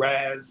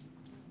 Raz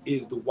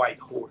is the white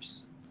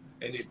horse,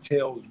 and it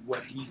tells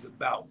what he's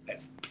about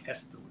as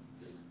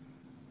pestilence.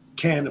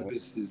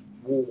 Cannabis is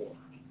war,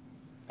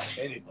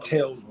 and it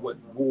tells what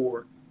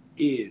war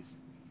is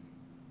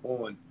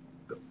on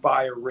the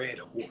fire red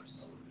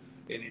horse,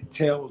 and it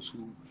tells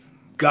who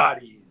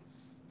Gotti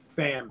is,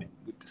 famine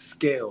with the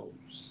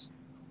scales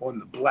on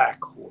the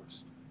black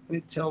horse, and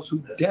it tells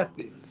who Death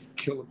is,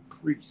 Killer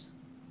Priest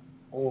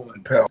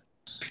on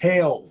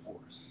pale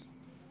horse,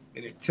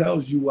 and it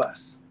tells you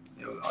us.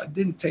 You know, I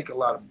didn't take a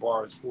lot of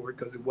bars for it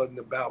because it wasn't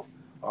about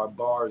our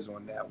bars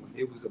on that one.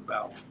 It was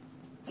about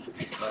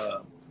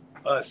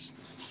us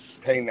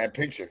painting that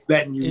picture,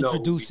 letting you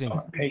introducing,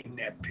 know painting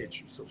that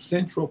picture. So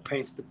Central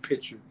paints the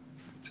picture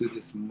to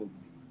this movie.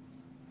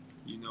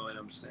 You know what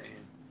I'm saying?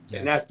 Yeah.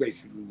 And that's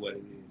basically what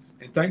it is.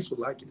 And thanks for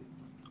liking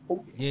it.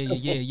 Oh.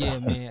 Yeah,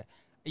 man.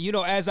 You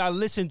know, as I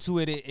listen to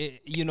it,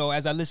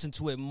 as I listen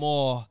to it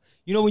more,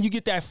 you know, when you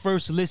get that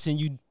first listen,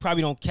 you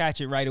probably don't catch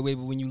it right away.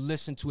 But when you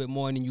listen to it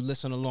more and then you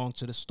listen along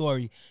to the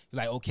story,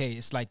 you're like, okay,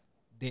 it's like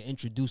they're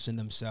introducing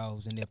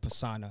themselves and their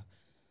persona.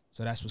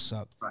 So that's what's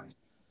up. Right.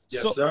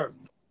 Yes, sir.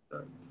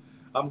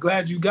 I'm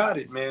glad you got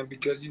it, man,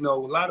 because, you know,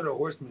 a lot of the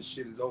Horseman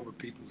shit is over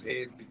people's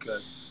heads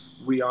because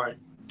we aren't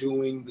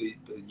doing the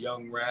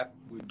young rap.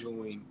 We're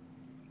doing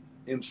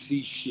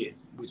MC shit,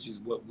 which is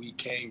what we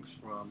came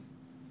from.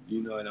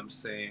 You know what I'm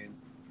saying?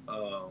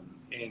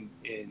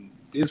 And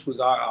this was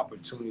our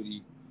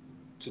opportunity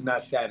to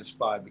not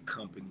satisfy the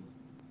company.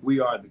 We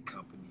are the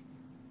company.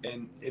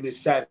 And it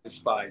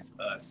satisfies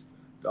us.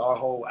 Our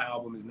whole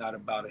album is not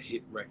about a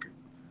hit record.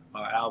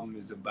 Our album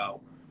is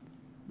about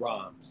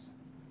rhymes.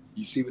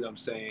 You see what I'm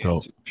saying?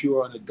 Cool. Just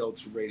pure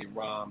unadulterated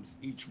rhymes,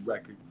 each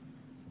record.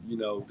 You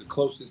know, the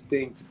closest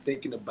thing to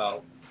thinking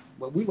about,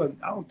 well,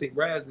 I don't think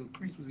Raz and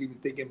Priest was even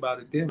thinking about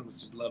it then, was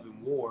just Love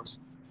and War.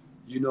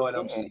 You know what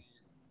I'm saying?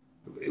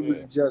 It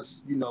was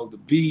just, you know, the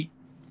beat.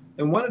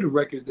 And one of the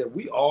records that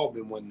we all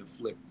been wanting to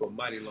flip for a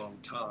mighty long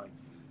time.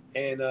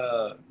 And,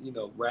 you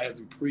know, Raz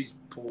and Priest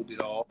pulled it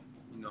off.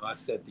 You know, I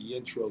set the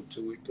intro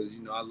to it because,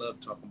 you know, I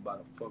love talking about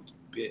a funky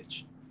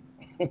bitch.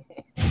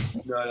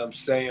 You know what I'm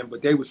saying?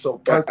 But they were so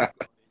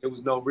perfect. There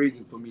was no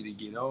reason for me to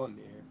get on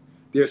there.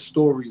 Their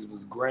stories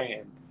was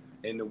grand.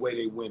 And the way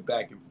they went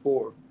back and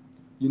forth,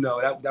 you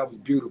know, that was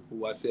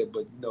beautiful. I said,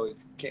 but, you know,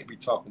 it can't be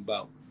talking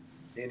about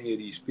any of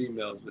these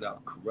females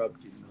without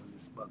corrupting on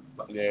this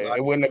motherfucker. Yeah, so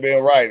it wouldn't have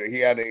been right. He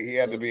had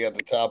to be at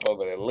the top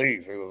of it at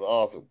least. It was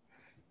awesome.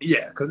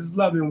 Yeah, because it's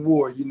Love and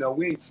War. You know,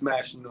 we ain't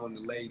smashing on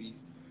the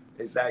ladies.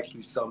 It's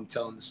actually something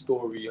telling the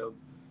story of,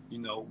 you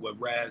know, what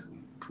Raz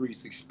and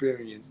Priest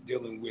experienced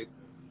dealing with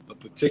a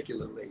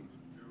particular lady.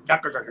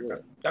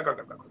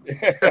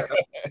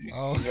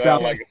 Oh,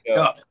 sound like a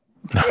duck.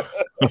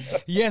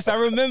 Yes, I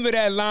remember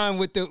that line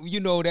with the, you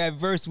know, that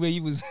verse where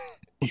he was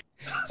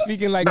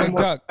speaking like a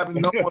duck.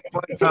 Having no more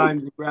fun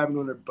times and grabbing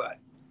on her butt.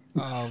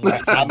 Oh,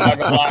 I'm not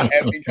gonna lie.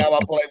 Every time I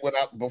played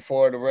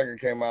before the record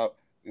came out,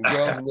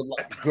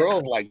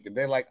 girls liked it.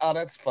 They're like, "Oh,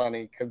 that's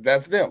funny," because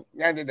that's them.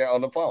 I did that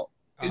on the phone.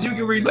 And you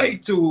can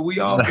relate to it. We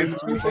all it's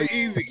super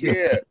easy.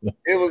 Yeah,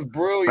 it was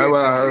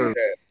brilliant.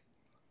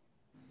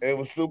 It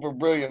was super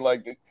brilliant.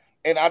 Like,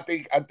 and I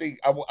think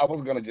I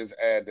was gonna just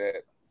add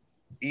that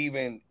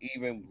even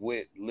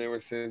with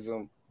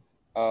lyricism,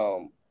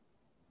 I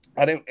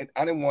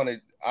didn't want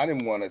to.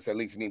 At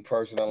least me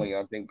personally,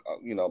 I think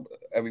you know,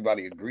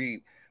 everybody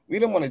agreed. We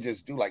didn't want to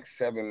just do like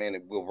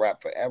 7-minute "We'll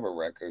Rap Forever"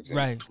 records, and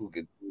right? Who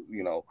could,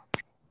 you know,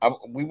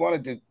 we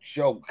wanted to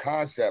show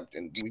concept,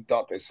 and we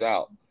thought this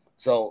out.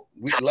 So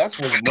less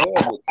was more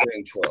with the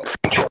intro.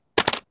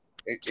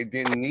 It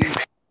didn't need.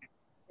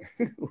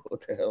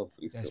 What the hell?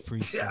 That's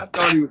pretty. Yeah, I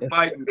thought he was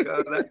fighting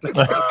because I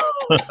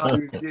thought he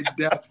was getting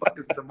death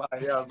fucking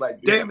somebody else.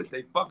 Like, damn it,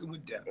 they fucking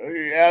with death.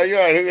 Yeah, you're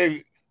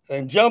right.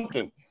 And jumped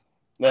him.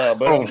 No,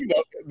 but you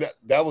know,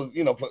 that was,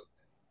 you know,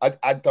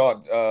 I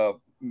thought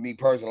me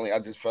personally, I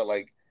just felt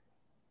like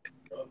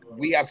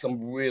we have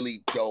some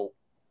really dope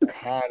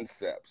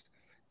concepts.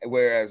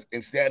 Whereas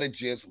instead of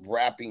just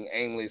rapping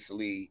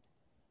aimlessly,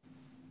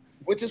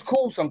 which is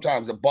cool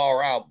sometimes to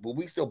bar out, but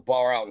we still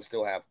bar out and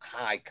still have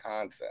high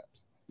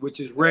concepts. Which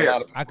is rare.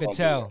 I could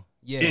tell.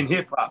 Yeah. In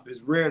hip hop,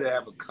 it's rare to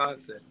have a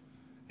concept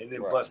and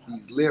then bust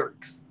these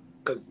lyrics.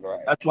 Because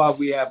that's why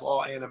we have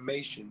all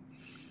animation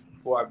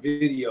for our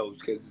videos.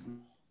 Because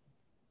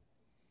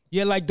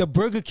yeah, like the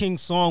Burger King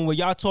song where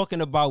y'all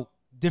talking about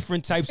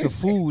different types of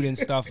food and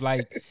stuff.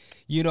 Like,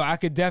 you know, I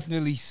could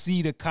definitely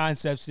see the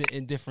concepts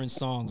in different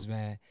songs,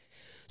 man.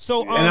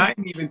 So, and I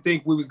didn't even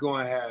think we was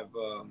going to have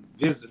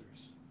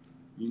visitors.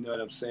 You know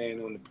what I'm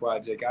saying, on the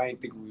project. I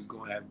didn't think we was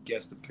going to have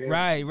guest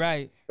appearances.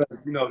 Right. But,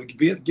 you know, to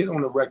get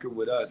on the record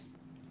with us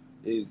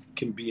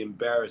can be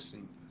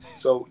embarrassing.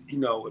 So, you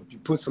know, if you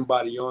put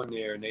somebody on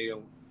there and they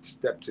don't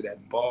step to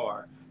that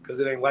bar, because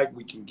it ain't like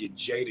we can get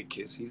Jay to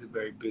kiss. He's a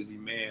very busy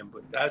man.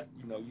 But that's,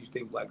 you know, you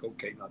think like,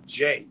 okay, now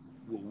Jay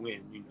will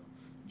win, you know.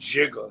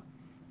 Jigga,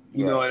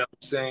 you know what I'm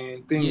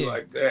saying? Things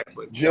like that.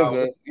 But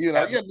Jigga, you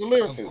know, the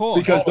lyrics. Of course.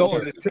 Because those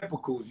are the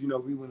typicals, you know,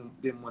 we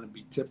didn't want to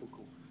be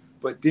typical.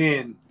 But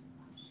then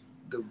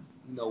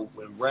you know,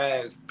 when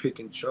Raz pick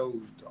and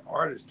chose the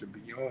artists to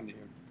be on there,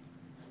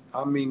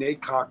 I mean, they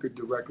conquered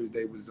the records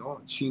they was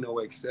on. Chino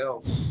XL.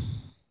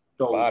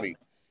 Body.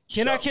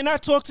 Can I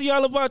talk to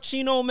y'all about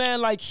Chino,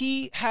 man? Like,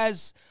 he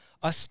has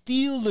a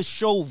steal the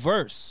show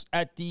verse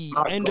at the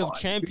end of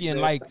Champion.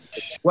 Like,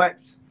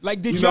 what?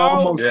 Like, did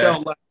y'all almost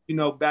felt like, you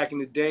know, back in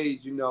the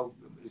days, you know,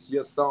 it's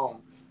your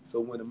song. So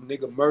when a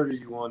nigga murder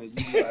you on it,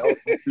 you be like, oh,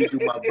 you do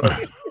my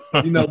verse.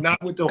 You know,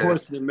 not with the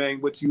Horseman,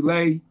 man. What you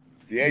lay,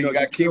 yeah, you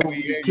got kill.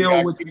 You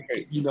kill what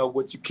you know.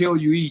 What you kill,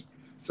 you eat.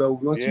 So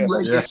once you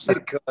lay this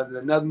shit, cuz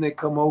another nigga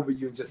come over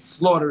you and just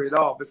slaughter it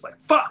off, it's like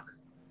fuck.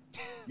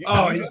 He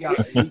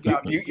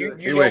got me.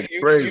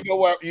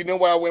 You know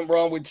where I went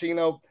wrong with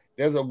Chino?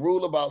 There's a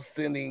rule about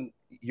sending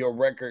your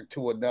record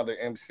to another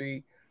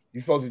MC.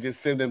 You're supposed to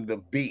just send them the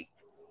beat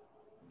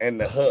and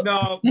the hook.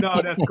 No,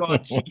 that's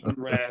called cheating,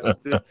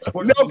 Raz. No,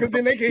 because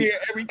then they can hear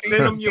everything.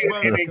 Send them your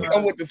verse, and they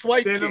come with the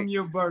swipe. Send them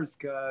your verse,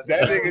 cuz.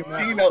 That nigga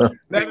Chino.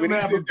 Let him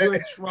have a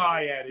good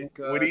try at it,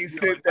 cuz. When he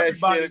sent that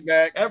shit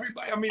back,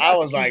 everybody, I mean, I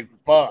was like,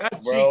 fuck,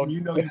 bro. Cheating.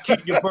 You know, you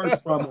keep your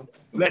verse from them.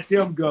 Let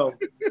them go.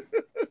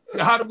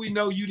 How do we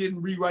know you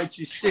didn't rewrite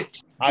your shit?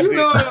 I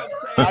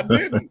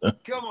didn't.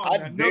 Come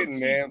on, I didn't,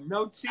 man.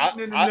 No cheating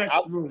in the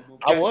next room.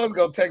 Okay? I was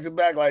gonna text it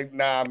back like,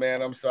 nah,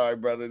 man, I'm sorry,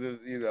 brother. This,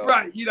 you know.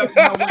 Right, you know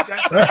what?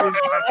 That's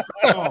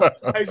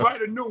hey,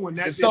 write a new one.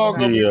 The song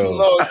gonna be too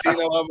low,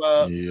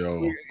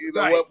 you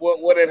know.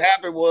 What had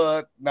happened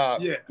was, I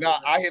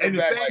hit him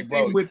back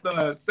like,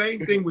 bro. Same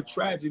thing with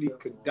Tragedy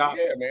Gaddafi.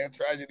 Yeah, man,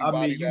 Tragedy. I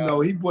mean, you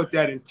know, he put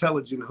that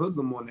intelligent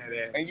hoodlum on that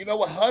ass. And you know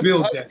what? Huss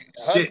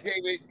gave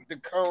it the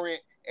current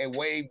and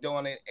waved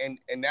on it, and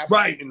that's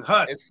right. And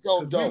Huss, it's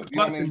so dope. You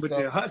know what I mean? But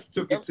then Huss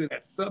took it to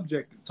that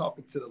subject and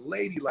talking to the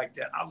lady like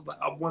that. I was like,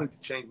 I wanted to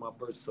change my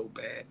verse so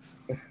bad,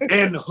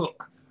 and the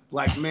hook.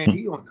 Like, man,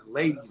 he on the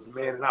ladies,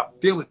 man, and I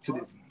feel it to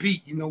this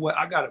beat. You know what?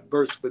 I got a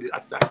verse for this. I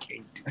said, I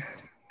can't do that.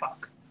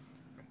 Fuck.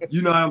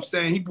 You know what I'm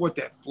saying? He brought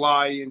that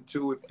fly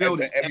into it. Feel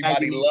that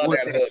everybody loved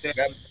that hook.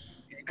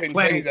 You couldn't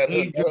change that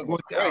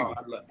hook.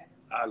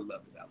 I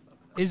love it.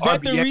 Is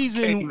that the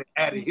reason?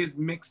 Added his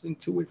mix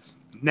into it,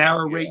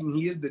 narrating.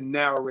 He is the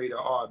narrator,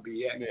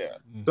 RBX. Yeah.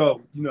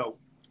 So, you know,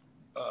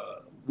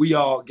 we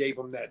all gave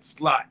him that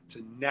slot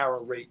to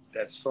narrate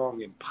that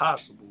song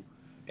Impossible.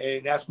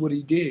 And that's what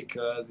he did,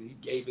 because he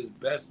gave his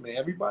best, man.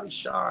 Everybody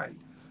shined.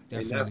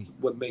 Definitely. And that's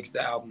what makes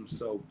the album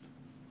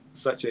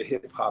such a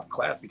hip-hop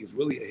classic. It's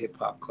really a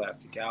hip-hop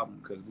classic album,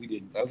 because we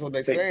didn't that's what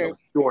they take saying. No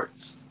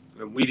shorts.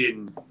 And we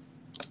didn't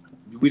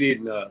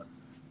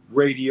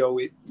radio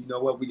it. You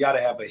know what? We got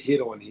to have a hit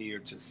on here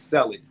to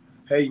sell it.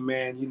 Hey,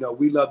 man, you know,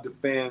 we love the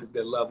fans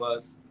that love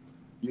us.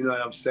 You know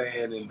what I'm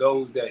saying? And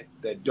those that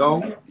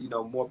don't, you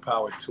know, more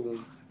power to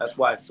them. That's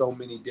why so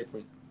many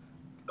different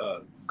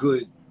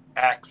good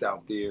acts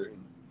out there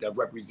that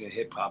represent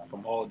hip-hop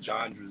from all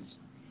genres,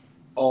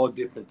 all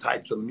different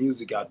types of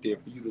music out there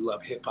for you to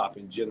love hip-hop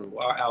in general.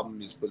 Our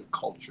album is for the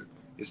culture.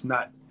 It's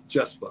not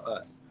just for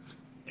us.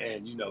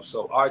 And, you know,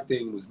 so our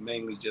thing was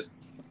mainly just,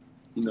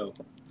 you know,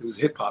 it was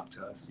hip hop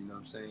to us, you know what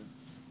I'm saying?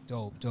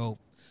 Dope.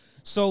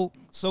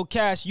 So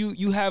Cash,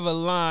 you have a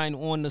line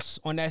on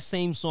that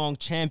same song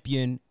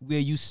Champion where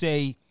you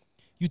say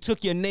you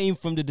took your name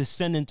from the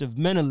descendant of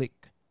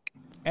Menelik.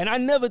 And I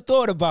never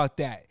thought about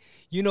that.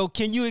 You know,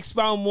 can you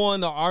expound more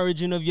on the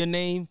origin of your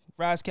name,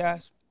 Raz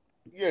Cash?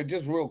 Yeah,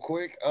 just real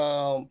quick.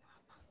 So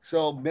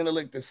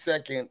Menelik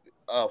II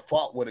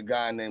fought with a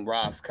guy named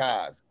Ras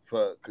Kaz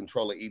for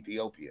control of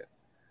Ethiopia.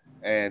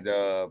 And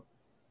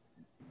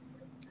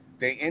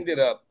they ended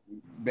up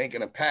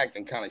making a pact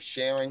and kind of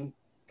sharing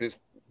this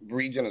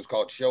region. It's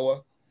called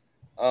Shoah.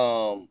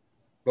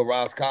 But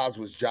Ras Kaz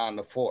was John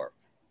IV.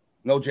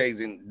 No J's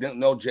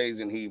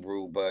in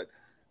Hebrew, but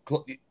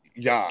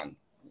Jan,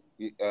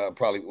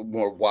 probably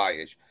more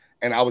Y-ish.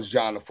 and I was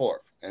John the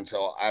Fourth, and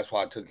so that's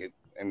why I took it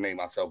and made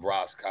myself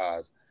Ras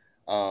Kaz.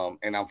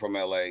 And I'm from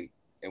LA,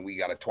 and we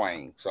got a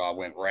twang, so I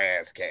went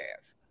Raz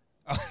Kaz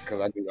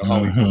because I knew the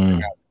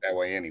homie that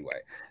way anyway.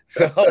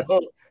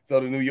 So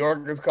the New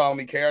Yorkers call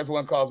me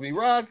KRS-One, calls me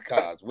Ras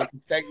Kaz, which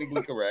is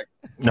technically correct.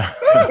 And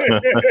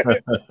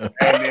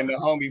then the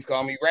homies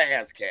call me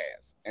Raz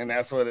Kaz, and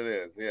that's what it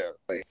is. Yeah,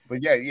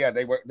 but yeah,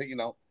 they were, you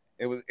know,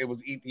 it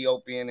was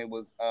Ethiopian, it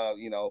was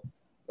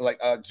like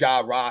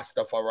Ja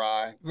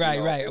Rastafari.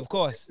 Right, of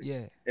course,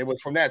 yeah. It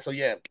was from that, so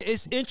yeah.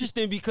 It's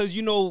interesting because,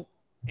 you know,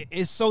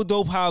 it's so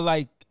dope how,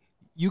 like,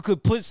 you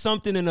could put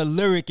something in a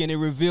lyric and it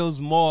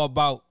reveals more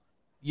about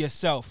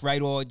yourself,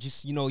 right? Or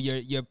just, you know,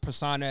 your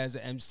persona as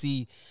an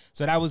MC.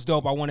 So that was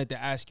dope. I wanted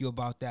to ask you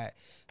about that.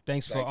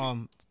 Thanks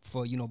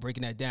for you know,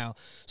 breaking that down.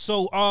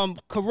 So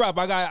Kurupt,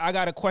 I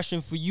got a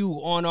question for you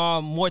on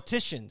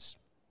Morticians.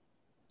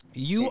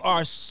 You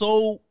are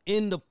so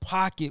in the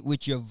pocket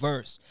with your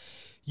verse.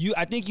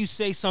 I think you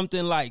say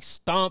something like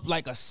stomp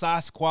like a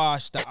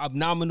Sasquatch, the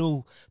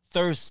abdominal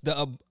thirst,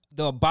 the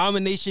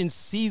abomination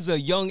Caesar,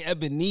 young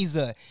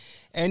Ebenezer.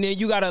 And then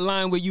you got a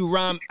line where you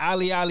rhyme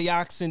Ali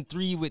Oxen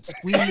 3 with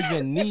squeeze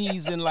and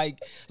knees, and like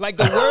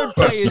the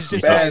wordplay is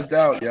just spazzed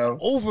out, yo,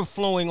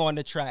 overflowing on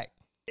the track.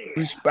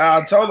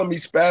 I told him he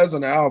spazzed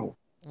on the album.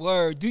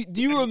 Word. Do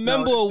you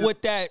remember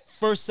what that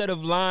first set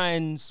of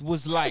lines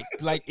was like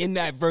in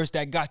that verse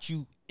that got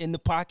you in the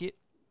pocket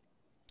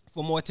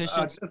for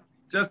Morticians?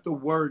 Just the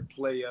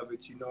wordplay of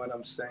it, you know what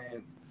I'm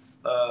saying?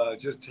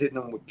 Just hitting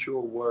them with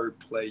pure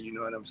wordplay, you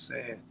know what I'm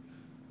saying?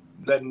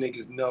 Letting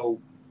niggas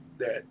know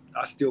that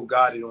I still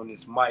got it on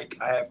this mic.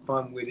 I had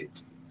fun with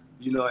it,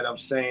 you know what I'm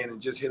saying? And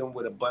just hit them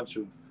with a bunch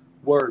of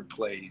word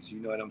plays, you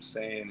know what I'm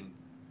saying? And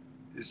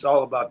it's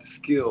all about the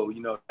skill,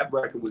 you know. That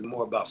record was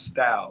more about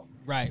style,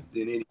 right,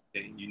 than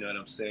anything, you know what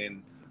I'm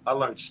saying? I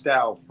learned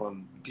style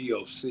from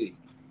DOC,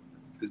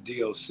 because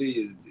DOC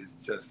is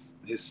just,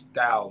 his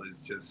style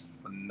is just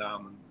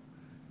phenomenal,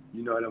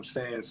 you know what I'm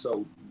saying?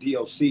 So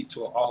DOC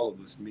taught all of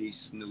us, me,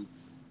 Snoop,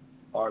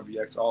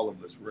 RBX, all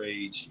of us,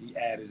 Rage, he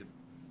added a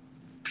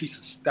piece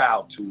of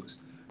style to us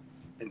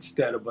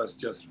instead of us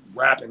just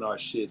rapping our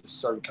shit a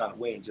certain kind of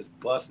way and just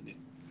busting it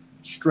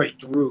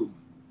straight through,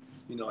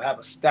 you know, have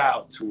a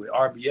style to it.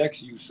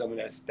 RBX used some of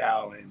that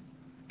style in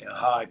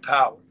High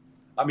Power.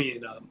 I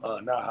mean,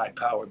 not High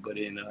Power, but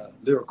in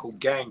Lyrical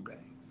Gangbang.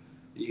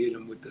 He hit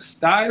him with the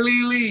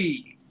Styly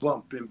Lee,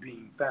 bumping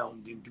being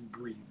found in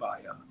debris by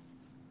a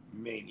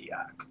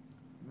maniac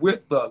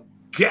with a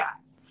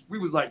gap. We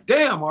was like,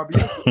 damn,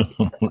 RBX,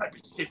 that type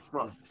of shit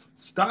from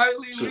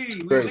Styly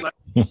Lee. We was like,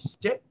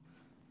 shit.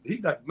 He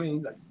got,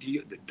 man, like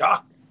the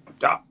Doc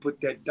put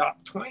that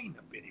Doc Twain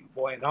up in him,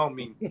 boy, and I don't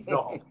mean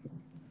no.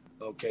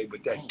 Okay,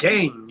 but that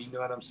game, you know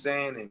what I'm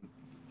saying? And,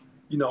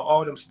 you know,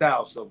 all them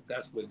styles. So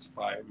that's what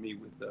inspired me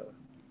with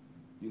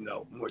you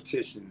know,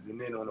 Morticians. And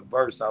then on the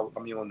verse, on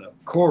the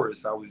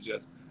chorus, I was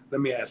just,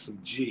 let me add some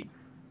G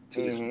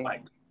to this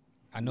mic.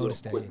 I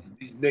noticed that.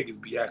 These niggas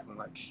be acting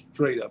like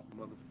straight up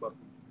motherfucking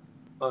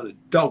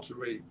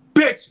unadulterated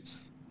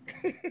bitches.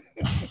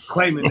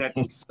 Claiming that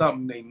they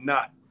something they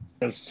not.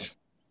 Niggas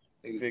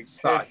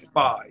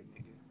sci-fi,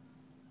 nigga.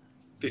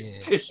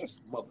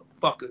 Fictitious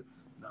motherfucker.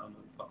 No, I'm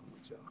not fucking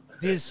with y'all.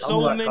 There's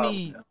so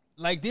many,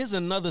 like, there's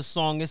another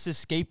song, it's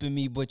escaping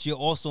me, but you're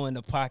also in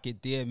the pocket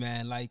there,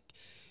 man. Like,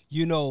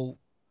 you know,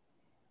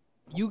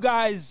 you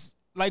guys,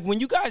 like,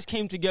 when you guys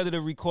came together to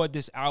record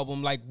this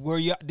album, like,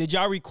 did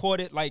y'all record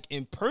it, like,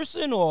 in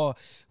person, or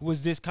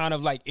was this kind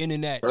of, like,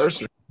 internet?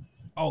 Person.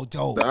 Oh,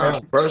 dope.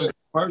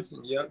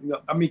 Person, yeah.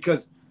 No, I mean,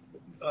 because,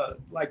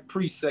 like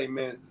Priest say,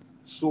 man,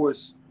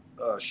 swords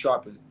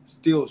sharpen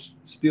steel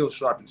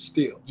sharpen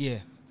steel. Yeah.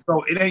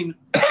 So it ain't,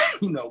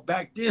 you know,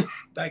 back then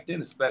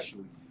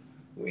especially,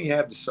 we didn't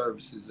have the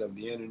services of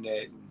the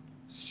internet and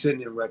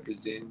sending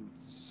records in,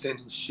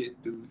 sending shit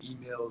through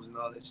emails and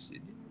all that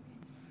shit.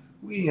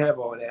 We didn't have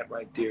all that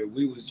right there.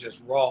 We was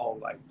just raw,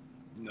 like,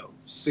 you know,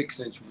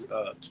 6-inch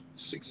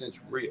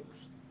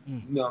reels.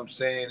 You know what I'm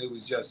saying? It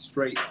was just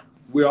straight.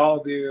 We're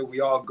all there. We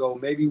all go.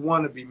 Maybe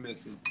one to be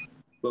missing,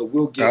 but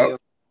we'll get him,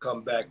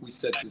 come back. We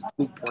set this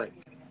blueprint.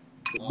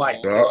 The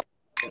mic.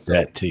 So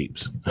that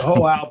tapes. The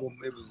whole album,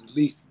 it was at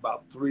least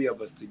about 3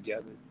 of us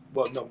together.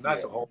 Well, no,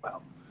 not the whole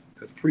album,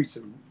 because Priest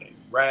and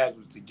Raz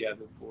was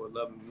together for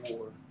Love and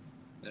War,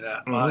 and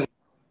I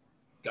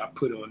got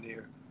put on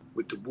there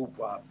with the Whoop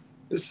Wop.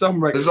 There's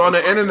some records. It's on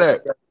the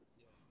internet.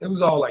 It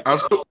was all like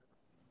that.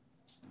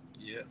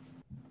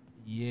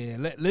 Yeah.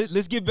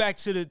 Let's get back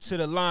to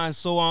the line.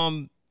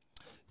 So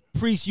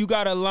Priest, you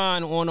got a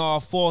line on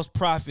our False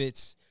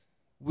Prophets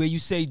where you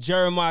say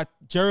Jeremiah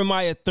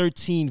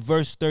 13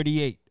 verse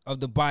 38 of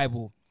the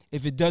Bible.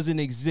 If it doesn't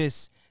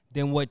exist,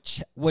 then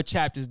what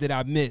chapters did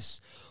I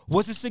miss?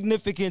 What's the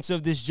significance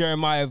of this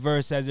Jeremiah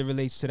verse as it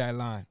relates to that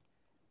line?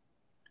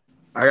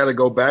 I got to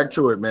go back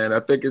to it, man. I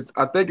think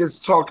it's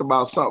talking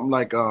about something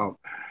like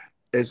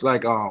it's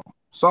like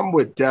something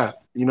with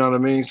death. You know what I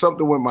mean?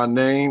 Something with my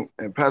name.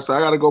 And Pastor, I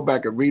got to go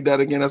back and read that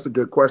again. That's a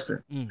good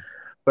question.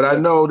 But I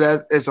know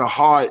that it's a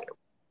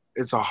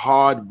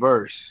hard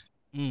verse.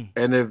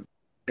 And if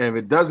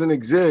it doesn't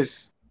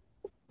exist,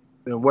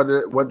 then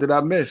what did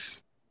I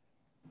miss?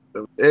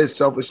 It's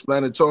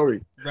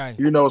self-explanatory. Right.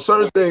 You know,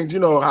 certain things, you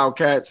know how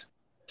cats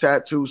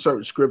tattoo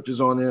certain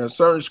scriptures on there.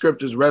 Certain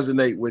scriptures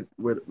resonate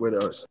with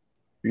us.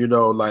 You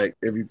know, like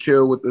if you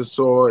kill with the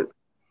sword,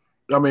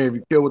 if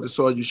you kill with the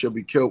sword, you should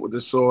be killed with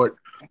the sword.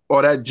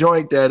 Or that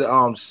joint that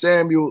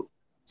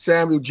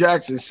Samuel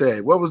Jackson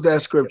said. What was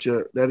that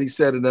scripture that he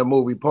said in that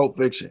movie Pulp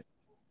Fiction?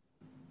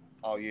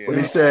 Oh yeah. When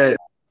he said,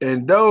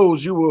 "In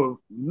those you will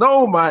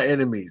know my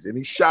enemies," and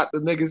he shot the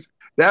niggas.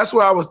 That's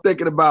what I was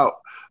thinking about,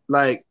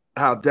 like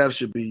how death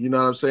should be. You know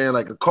what I'm saying?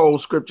 Like a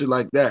cold scripture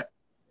like that.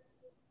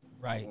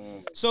 Right.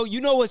 So you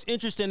know what's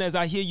interesting as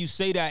I hear you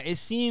say that, it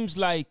seems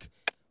like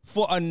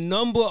for a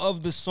number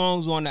of the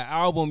songs on the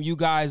album, you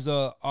guys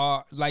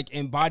are like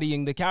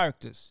embodying the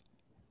characters.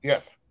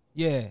 Yes.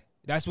 Yeah.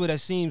 That's what it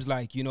seems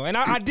like, you know. And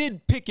I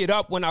did pick it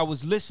up when I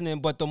was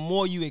listening, but the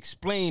more you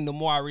explain, the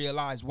more I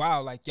realized,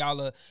 wow, like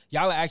y'all are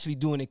actually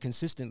doing it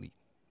consistently.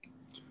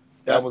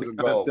 That was the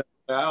goal.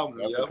 Album.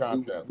 That's the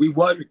concept. We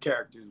were the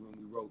characters when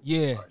we wrote.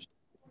 Yeah.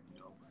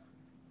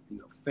 You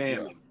know,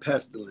 famine,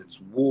 pestilence,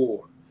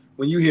 war.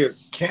 When you hear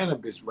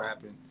Cannabis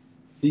rapping,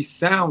 he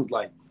sounds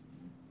like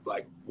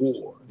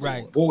war.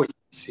 Right. His voice,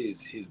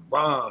 his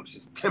rhymes,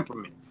 his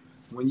temperament.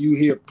 When you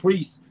hear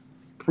Priest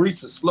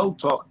is slow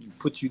talk, you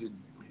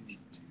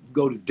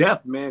go to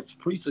death, man.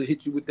 Priest will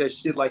hit you with that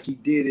shit like he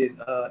did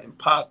in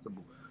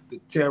Impossible. The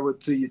terror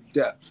to your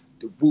death.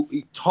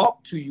 He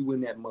talked to you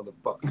in that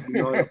motherfucker. You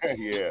know what I'm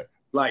saying? Yeah.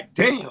 Like,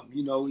 damn,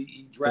 you know,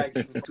 he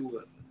drags you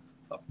into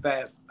a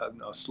fast,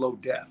 slow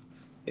death.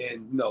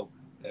 And, you know,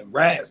 and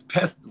Raz,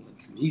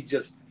 pestilence. And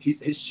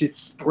his shit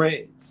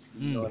spreads.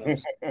 You know what I'm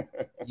saying?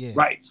 Yeah.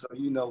 Right. So,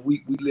 you know,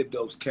 we live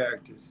those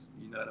characters.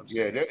 You know what I'm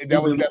saying? Yeah,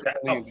 that was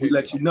definitely we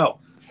let you know.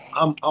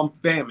 I'm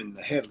Famine,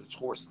 the headless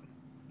horseman.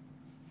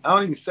 I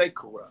don't even say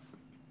corrupt.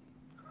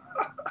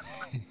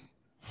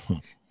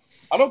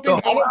 I don't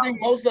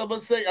think most of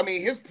us say. I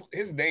mean,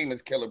 his name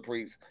is Killer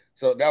Priest,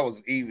 so that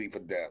was easy for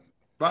Death.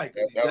 Right.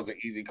 That was an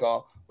easy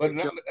call. But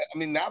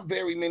not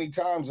very many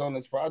times on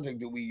this project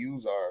do we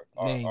use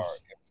our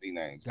MC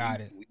names.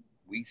 Got it.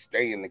 We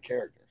stay in the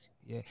characters.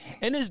 Yeah,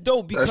 and it's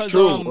dope because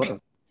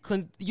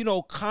you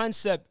know,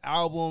 concept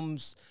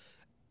albums,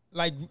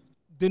 like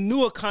the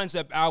newer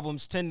concept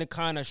albums, tend to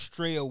kind of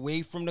stray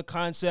away from the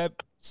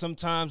concept.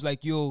 Sometimes,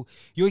 like you'll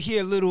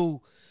hear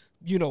little,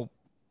 you know,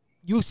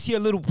 you hear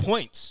little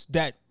points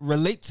that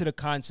relate to the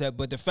concept,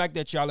 but the fact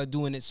that y'all are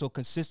doing it so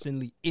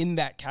consistently in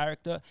that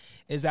character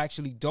is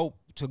actually dope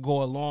to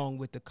go along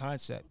with the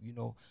concept, you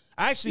know.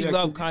 I actually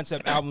love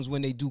concept albums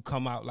when they do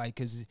come out, like,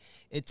 because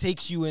it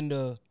takes you in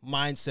the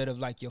mindset of,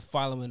 like, you're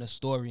following a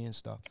story and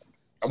stuff.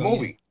 A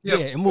movie. Yeah,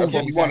 a movie. That's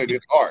what we wanted in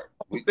art.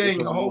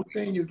 The whole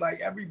thing is, like,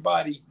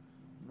 everybody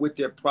with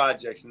their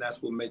projects, and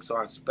that's what makes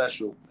ours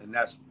special, and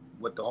that's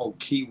what the whole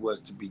key was,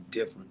 to be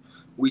different.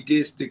 We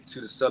did stick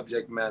to the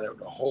subject matter of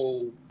the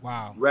whole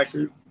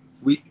record.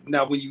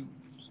 Now when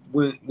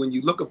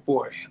you're looking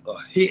for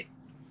a hit,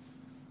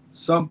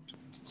 some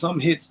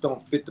hits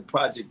don't fit the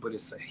project, but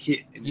it's a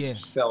hit and you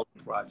sell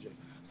the project.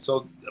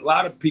 So a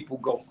lot of people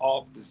go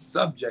off the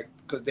subject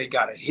because they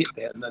got a hit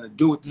that has nothing to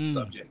do with the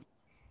subject,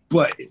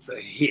 but it's a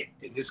hit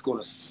and it's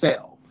gonna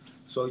sell.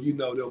 So you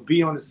know they'll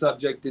be on the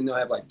subject, then they'll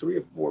have like 3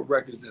 or 4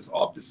 records that's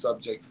off the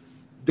subject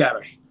that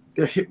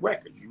they're hit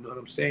records. You know what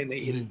I'm saying? They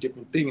hit a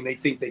different thing and they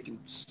think they can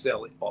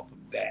sell it off of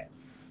that.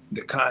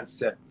 The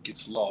concept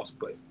gets lost,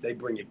 but they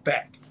bring it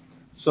back.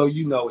 So,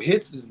 you know,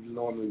 hits is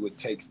normally what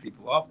takes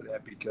people off of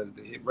that because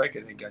the hit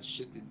record ain't got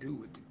shit to do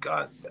with the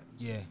concept.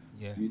 Yeah.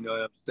 You know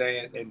what I'm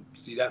saying? And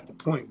see, that's the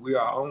point. We're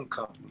our own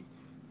company.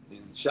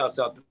 And shouts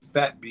out to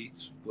Fat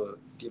Beats for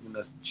giving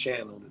us the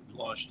channel to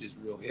launch this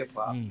real hip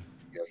hop.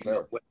 Yes,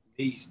 sir.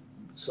 East.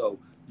 So,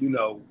 you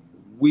know,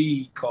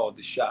 we called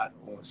the shot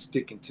on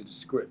sticking to the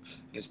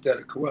script. Instead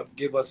of corrupt,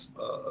 give us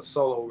a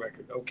solo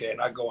record. Okay,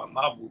 and I go on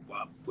my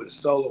whoop-wop with a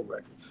solo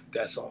record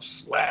that's on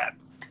slap.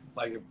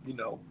 Like, you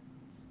know,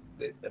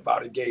 if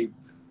I'd have gave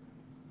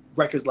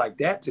records like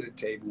that to the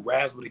table,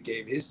 Raz would have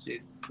gave his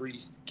shit,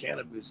 Priest,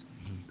 Cannabis.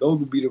 Those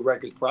would be the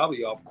records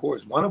probably, of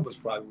course. One of us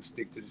probably would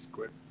stick to the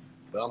script.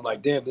 But I'm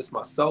like, damn, this is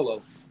my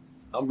solo.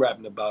 I'm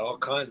rapping about all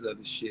kinds of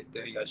other shit.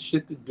 They ain't got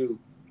shit to do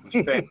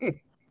with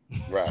family.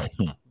 Right.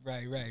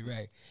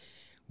 Right.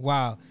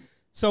 Wow.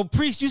 So,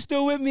 Priest, you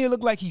still with me? It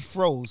looked like he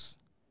froze.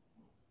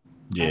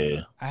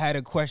 Yeah. I had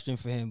a question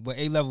for him, but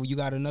A-Level, you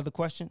got another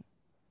question?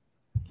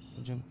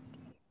 Jim?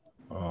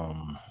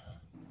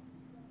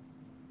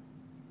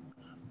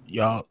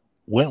 Y'all,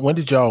 when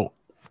did y'all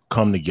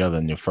come together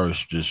and you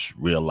first just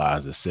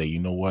realize to say, you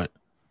know what,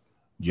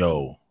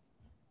 yo,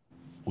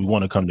 we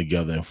want to come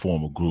together and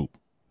form a group?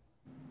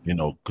 You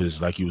know,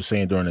 because like you were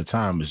saying during the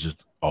time, it's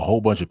just a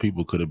whole bunch of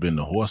people could have been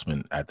the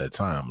Horsemen at that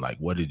time. Like,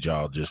 what did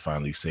y'all just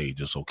finally say?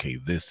 Just, okay,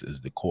 this is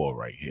the core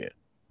right here.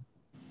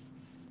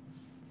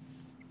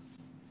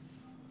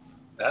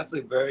 That's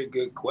a very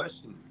good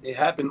question. It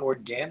happened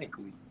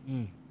organically.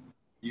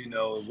 You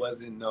know, it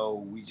wasn't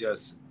we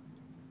just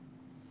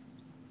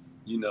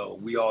you know,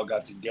 we all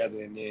got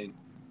together and then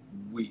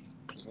we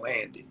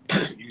planned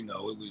it. You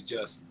know, it was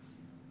just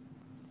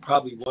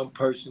probably one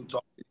person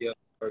talked to the other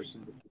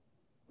person,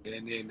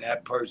 and then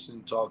that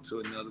person talked to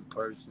another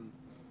person,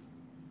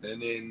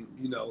 and then,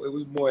 you know, it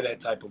was more that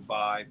type of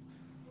vibe,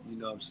 you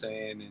know what I'm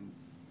saying? And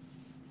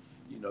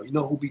you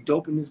know who be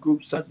dope in this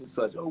group, such and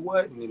such. Oh,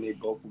 what? And then they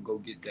both will go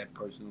get that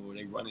person, or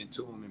they run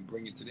into them and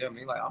bring it to them.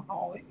 They're like, I'm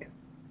all in.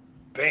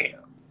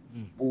 Bam.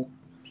 Boop.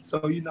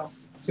 So, you know,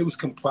 it was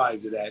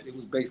comprised of that. It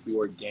was basically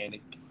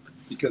organic,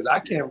 because I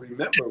can't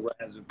remember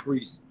as a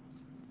priest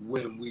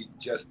when we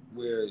just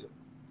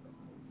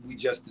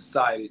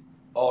decided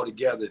all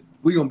together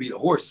we're gonna be the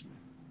Horsemen.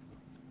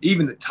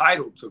 Even the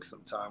title took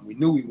some time. We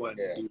knew we wanted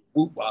to do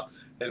whoop wop,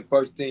 and the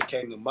first thing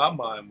came to my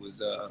mind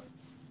was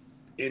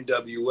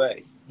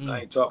NWA.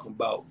 I ain't talking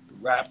about the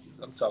rappers.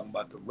 I'm talking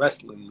about the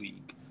wrestling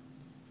league,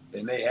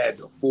 and they had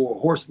the 4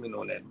 Horsemen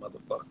on that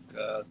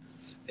motherfucker.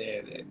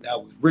 And that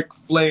was Ric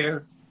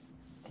Flair,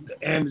 the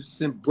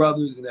Anderson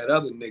brothers, and that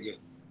other nigga.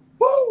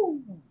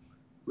 Woo!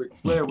 Ric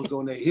Flair was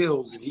on their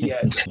heels, and he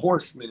had the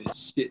Horsemen and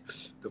shit.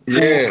 The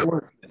 4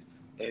 Horsemen.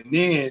 And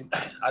then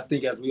I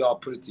think as we all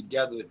put it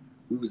together,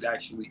 we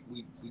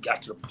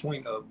got to the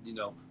point of, you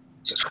know,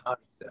 the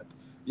concept.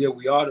 Yeah,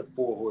 we are the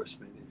 4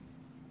 Horsemen, and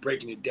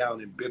breaking it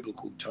down in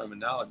biblical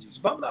terminology.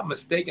 If I'm not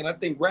mistaken, I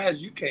think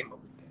Raz, you came up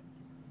with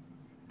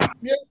that.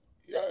 Yeah.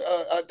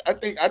 I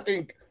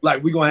think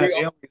like we're gonna have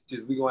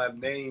aliases, we're gonna have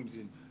names,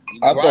 and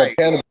I thought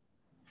Canada.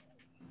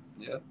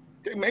 Yeah.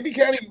 Maybe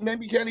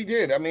Kenny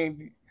did. I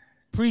mean,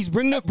 Priest,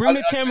 bring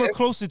the camera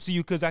closer to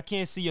you, because I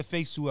can't see your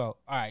face too well.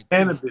 All right.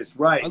 Cannabis,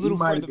 right. A little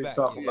further back.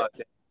 Talking about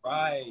that.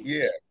 Right.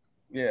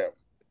 Yeah.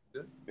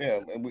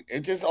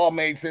 It just all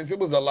made sense. It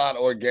was a lot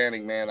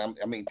organic, man.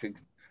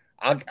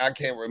 I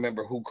can't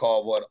remember who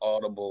called what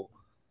audible.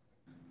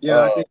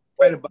 Yeah, I think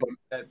right about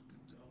that.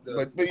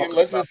 But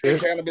let's just say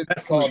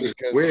Cannabis called it.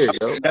 Weird,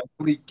 yo.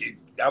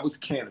 That was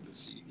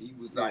Cannabis. He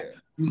was like,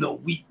 you know,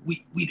 we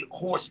the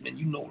Horsemen,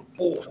 you know, the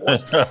 4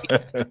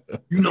 Horsemen.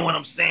 You know what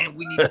I'm saying?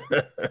 We need,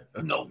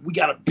 you know, we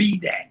gotta be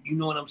that. You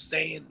know what I'm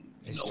saying?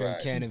 You know,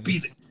 Cannabis. Be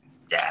the,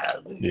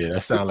 yeah,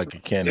 that sounds like a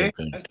canon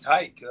thing. That's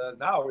tight,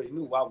 cuz I already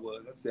knew who I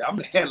was. I said, I'm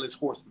the Headless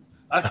Horseman.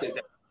 I said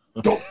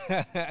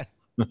that.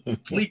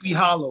 Sleepy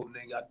Hollow,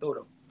 nigga. I throw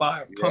the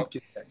fire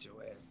pumpkins at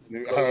your ass.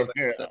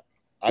 Nigga.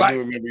 I do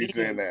remember you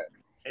saying that.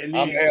 And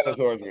I'm Headless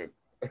Horseman.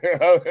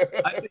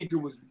 I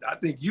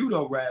think you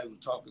though, Raz, was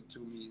talking to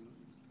me.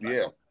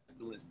 Like,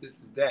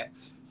 this is that.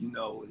 You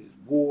know, there's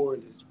war,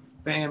 there's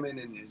famine,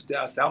 and there's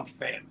death. I'm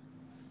famine.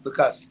 Look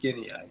how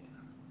skinny I am.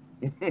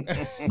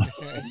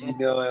 You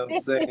know what I'm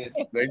saying?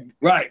 They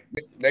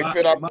They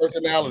fit our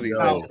personalities.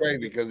 That's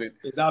crazy, because it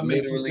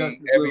literally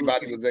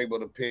everybody was able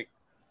to pick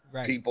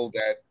people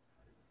that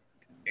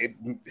it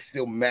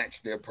still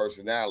matched their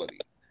personality,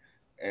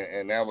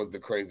 and that was the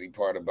crazy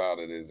part about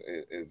it.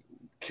 Is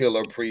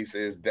Killer Priest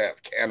is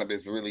death.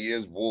 Cannabis really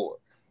is war.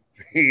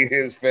 He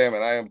is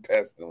famine. I am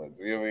pestilence.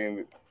 You know what I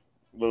mean?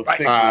 A little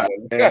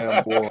sickly.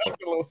 A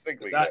little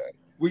sickly.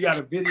 We got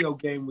a video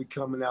game we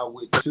coming out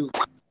with too.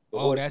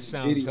 Oh, that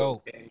sounds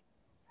dope. Game.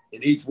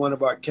 And each one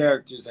of our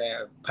characters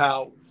have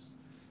powers.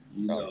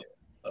 You know,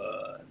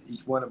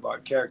 each one of our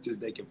characters,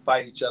 they can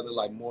fight each other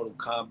like Mortal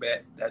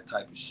Kombat, that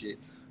type of shit.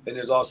 And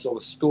there's also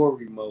a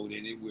story mode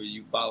in it where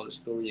you follow the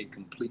story and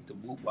complete the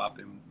whoop wop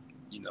and,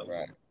 you know,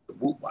 the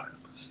whoop wop.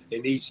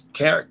 And each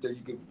character,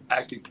 you can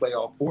actually play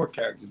all 4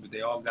 characters, but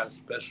they all got a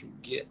special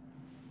gift.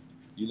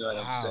 You know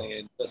what I'm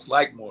saying? Just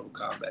like Mortal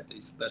Kombat,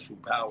 they special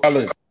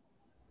powers.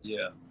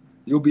 Yeah.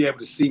 You'll be able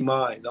to see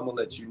mine. I'm gonna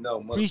let you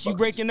know. Priest, you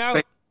breaking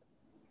out?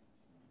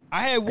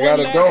 I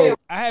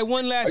had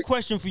one last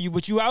question for you,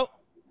 but you out?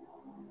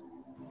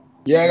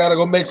 Yeah, I gotta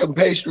go make some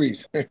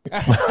pastries. I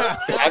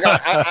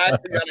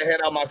gotta head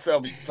out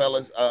myself,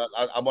 fellas.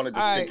 I wanted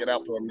to stick it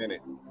out for a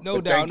minute. No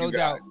doubt.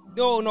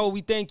 No,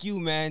 we thank you,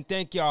 man.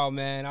 Thank y'all,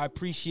 man. I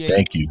appreciate it.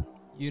 Thank you.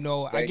 You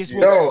know, I guess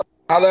we'll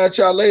holla at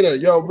y'all later.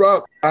 Yo,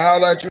 bro, I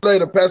holla at you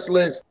later,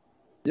 Pestilence.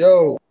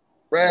 Yo,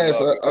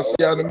 Raz, I'll see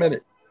y'all in a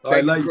minute.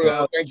 Thank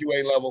you,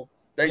 A-Level.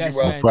 Thank you,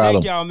 bro. Man.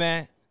 Thank y'all,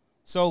 man.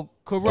 So,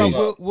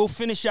 Corrupt, we'll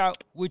finish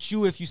out with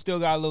you if you still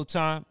got a little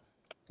time.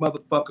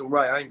 Motherfucking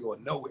right. I ain't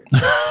going nowhere.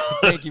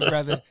 Thank you,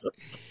 brother.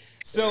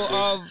 So,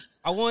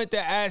 I wanted to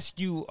ask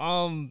you,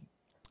 on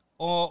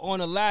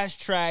the last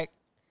track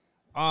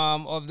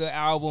of the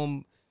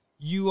album,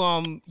 you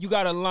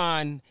got a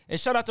line, and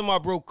shout out to my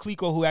bro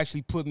Clico who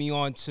actually put me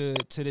on to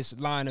this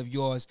line of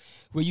yours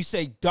where you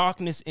say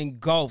darkness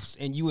engulfs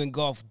and you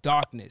engulf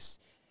darkness.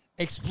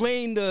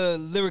 Explain the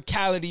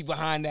lyricality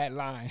behind that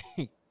line.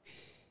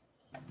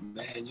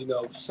 Man, you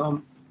know,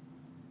 some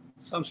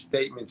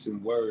statements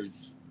and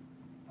words,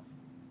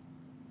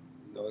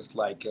 you know, it's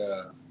like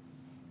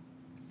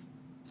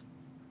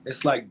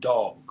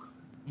dog.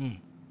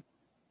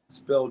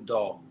 Spell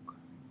dog.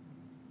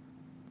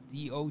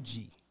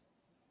 D-O-G.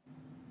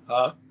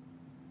 Huh?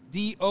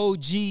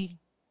 D-O-G-G.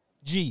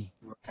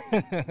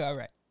 All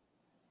right.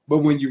 But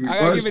when you reverse, I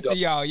gotta give it to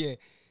y'all, yeah.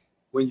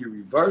 When you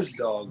reverse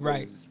dog,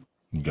 right?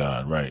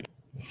 God, right.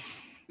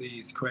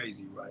 it's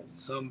crazy, right?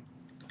 Some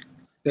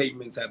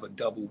statements have a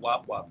double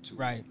wop to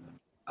right. it.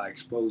 I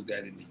exposed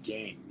that in the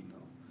game, you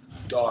know.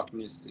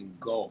 Darkness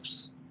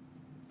engulfs.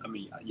 I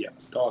mean, yeah,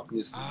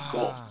 darkness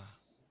engulfed.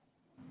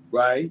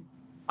 Right?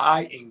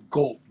 I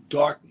engulf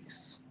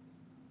darkness.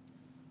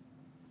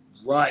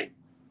 Right.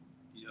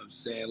 You know what I'm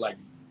saying? Like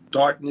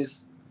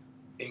darkness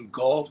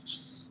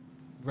engulfs.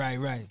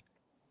 Right.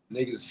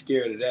 Niggas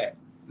scared of that.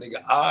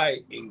 Nigga,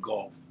 I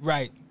engulf.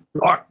 Right.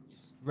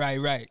 Darkness.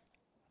 Right.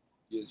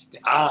 Yes.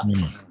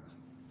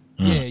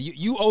 Yeah,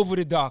 you over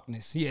the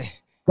darkness. Yeah.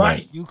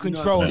 Right. You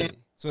control it.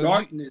 So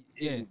darkness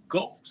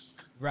engulfs.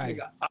 Right.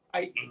 Nigga,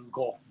 I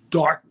engulf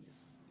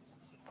darkness.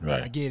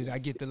 Right. I get it. I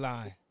get the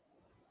line.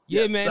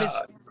 Yeah, yes, man. You know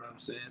what I'm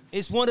saying?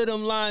 It's one of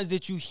them lines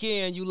that you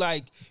hear and you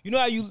like, you know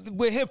how you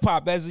with hip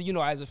hop as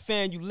a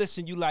fan, you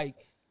listen, you like,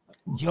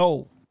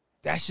 yo,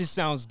 that shit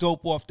sounds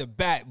dope off the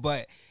bat,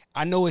 but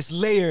I know it's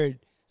layered,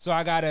 so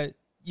I gotta,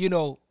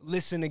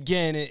 listen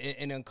again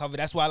and uncover.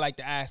 That's why I like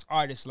to ask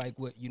artists like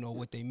what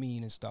they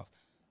mean and stuff.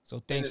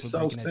 So thanks for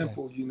breaking that down. It's so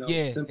simple,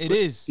 Yeah, it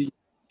is.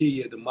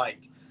 Key of the mic.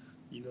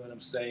 You know what I'm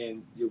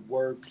saying? Your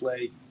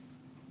wordplay.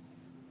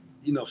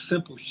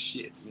 Simple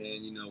shit,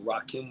 man.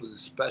 Rakim was a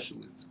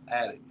specialist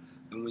at it.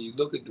 And when you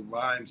look at the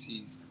rhymes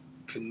he's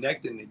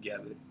connecting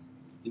together,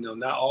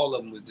 not all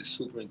of them was the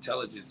super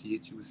intelligence. He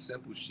hit you with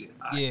simple shit.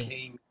 Yeah. I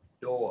came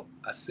door.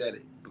 I said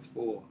it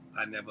before.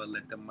 I never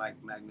let the mic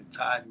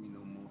magnetize me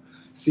no more.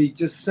 See,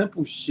 just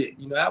simple shit.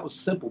 That was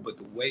simple, but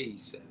the way he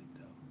said it,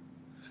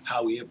 though,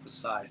 how he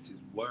emphasized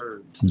his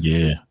words.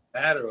 Yeah.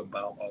 Matter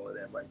about all of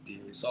that right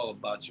there. It's all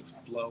about your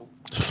flow.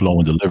 Flow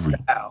and delivery.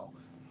 How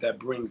that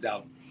brings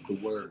out the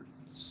words.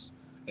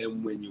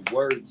 And when your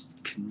words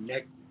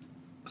connect,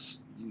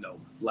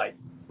 like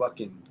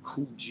fucking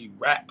Kool G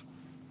Rap,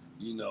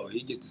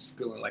 he gets to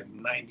spilling like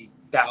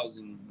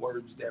 90,000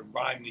 words that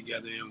rhyme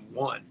together in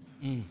one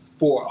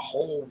for a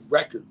whole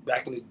record.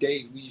 Back in the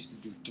days, we used to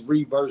do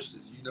 3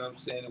 verses, you know what I'm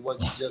saying? It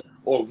wasn't just,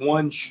 or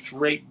one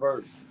straight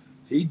verse.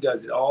 He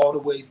does it all the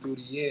way through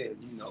the end,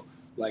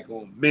 like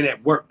on Men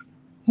at Work.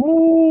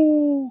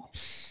 Woo!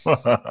 It's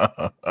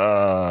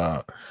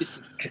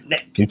just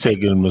connect. You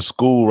taking him to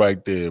school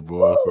right there,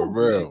 boy, for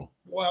real. Man.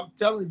 Boy, I'm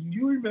telling you,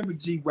 you remember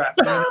G-Rap,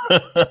 man.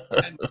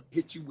 And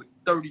hit you with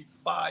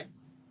 35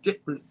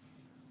 different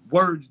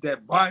words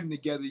that rhyme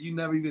together. You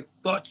never even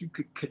thought you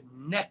could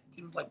connect.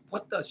 It was like,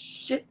 what the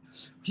shit?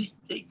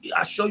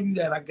 I show you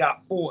that I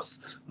got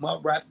force. My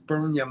raps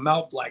burn your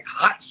mouth like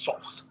hot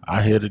sauce.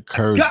 I hear the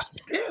curse. God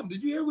damn,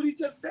 did you hear what he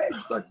just said? You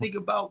start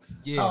thinking about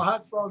how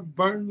hot sauce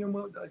burn your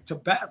mouth,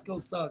 Tabasco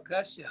sauce.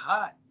 That shit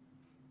hot.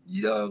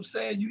 You know what I'm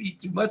saying? You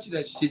eat too much of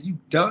that shit, you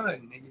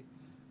done, nigga.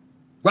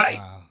 Right?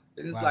 Wow.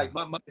 And it's like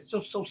it's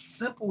so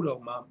simple though.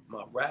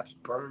 My raps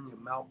burn your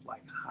mouth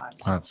like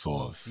hot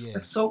sauce. Yeah.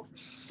 It's so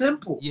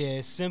simple. Yeah,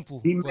 it's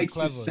simple. He makes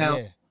it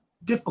sound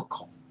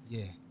difficult.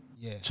 Yeah.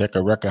 Check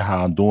a record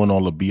how I'm doing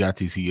all the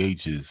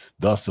BITCHs.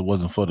 Thus, it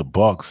wasn't for the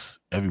bucks.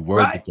 Every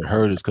word that you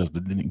heard is because they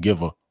didn't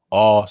give a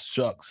all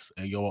shucks.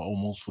 And yo, I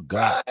almost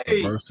forgot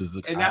the verses.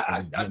 And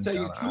I tell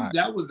you the truth,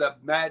 that was a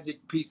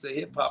magic piece of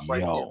hip hop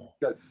right there.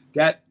 Because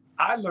that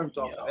I learned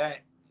off of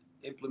that,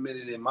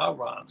 implemented in my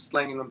rhymes,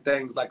 slanging them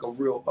things like a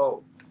real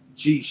O.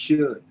 G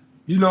should.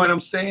 You know what I'm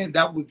saying?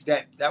 That was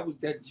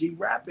that G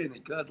rap in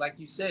it. Cause like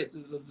you said,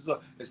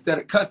 instead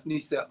of cussing, he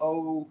said,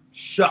 "Oh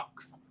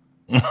shucks."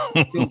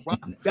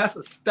 That's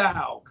a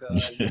style,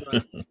 cuz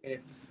a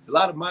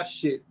lot of my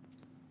shit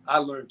I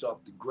learned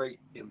off the great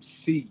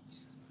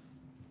MCs.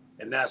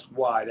 And that's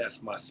why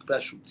that's my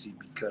specialty,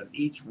 because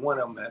each one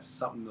of them have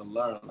something to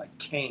learn, like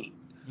Kane.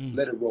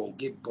 Let it roll,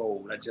 get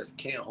bold. I just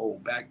can't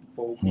hold back the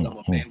fold because I'm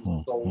a man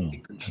with soul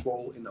and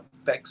control and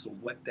effects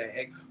of what the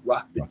heck.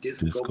 Rock the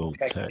disco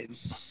tech. And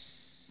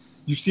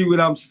you see what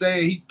I'm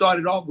saying? He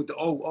started off with the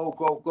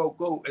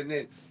go, and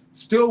then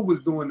still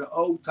was doing the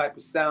O type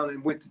of sound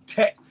and went to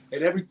tech,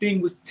 and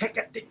everything was tech.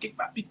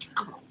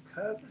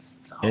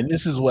 And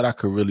this is what I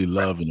could really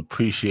love and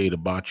appreciate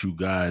about you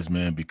guys,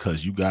 man,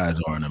 because you guys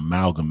are an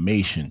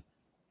amalgamation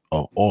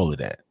of all of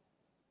that.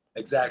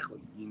 Exactly.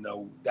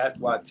 That's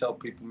why I tell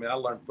people, man, I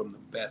learned from the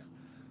best.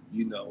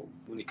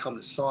 When it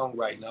comes to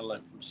songwriting, I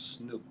learned from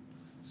Snoop.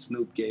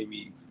 Snoop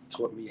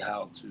taught me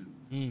how to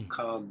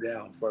calm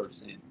down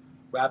first and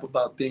rap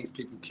about things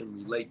people can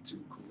relate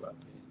to,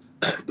 Corrupt.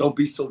 And don't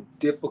be so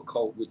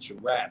difficult with your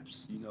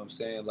raps. You know what I'm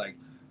saying? Like,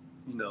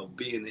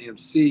 being the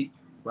MC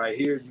right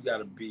here, you got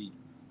to be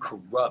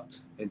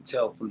corrupt and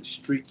tell from the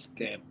street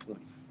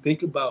standpoint.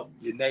 Think about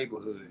your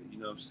neighborhood. You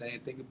know what I'm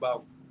saying? Think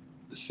about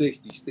the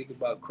 60s. Think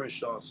about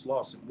Crenshaw and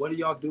Slauson. What do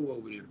y'all do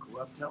over there,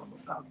 Corrupt? Tell them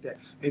about that.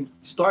 And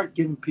start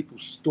giving people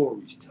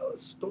stories. Tell a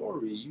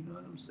story. You know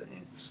what I'm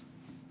saying?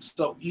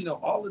 So,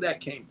 all of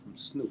that came from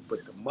Snoop,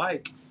 but the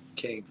mic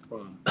came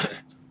from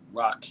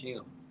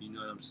Rakim. You know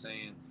what I'm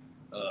saying?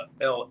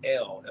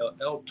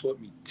 LL taught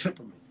me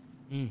temperament.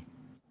 You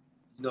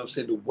know what I'm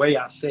saying? The way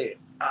I say it,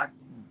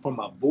 from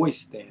my voice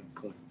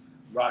standpoint,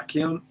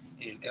 Rakim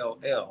and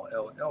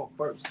LL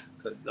first,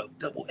 because the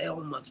double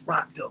L must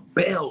rock the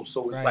bell.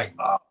 So it's like,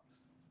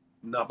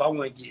 if I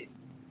want to get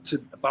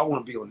if I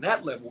want to be on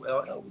that level,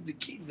 LL was the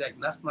key to that.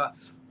 And that's my,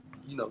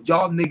 you know,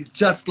 y'all niggas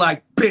just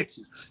like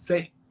bitches.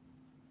 Say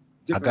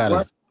different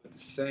words, but the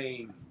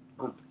same.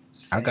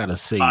 I gotta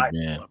say,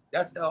 man,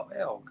 that's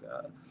LL,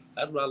 God.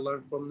 That's what I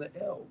learned from the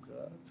L,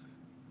 God.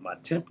 My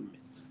temperament.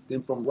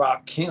 Then from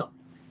Rakim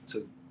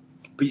to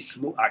be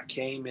smooth, I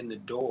came in the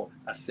door.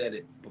 I said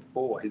it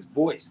before. His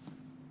voice,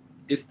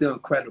 it's the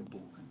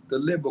incredible, the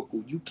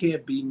lyrical. You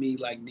can't be me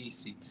like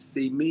Nisi. To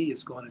see me,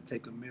 it's going to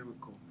take a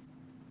miracle.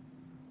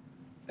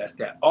 That's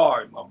that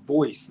art, my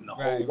voice, and the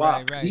whole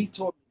vibe. Right. He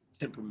taught me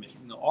temperament.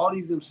 You know, all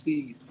these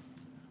MCs,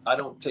 I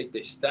don't take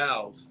their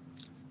styles,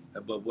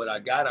 but what I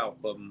got out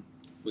of them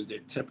was their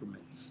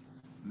temperaments.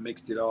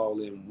 Mixed it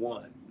all in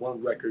one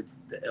record.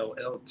 The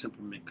LL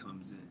temperament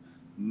comes in.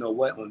 You know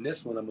what? On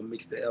this one, I'm gonna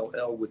mix the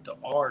LL with the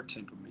R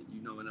temperament.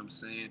 You know what I'm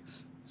saying?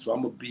 So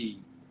I'm gonna be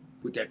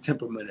with that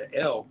temperament of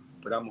L,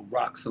 but I'm gonna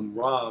rock some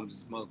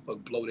rhymes,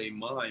 motherfucker, blow their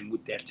mind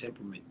with that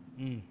temperament.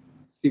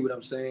 See what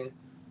I'm saying?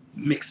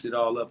 Mix it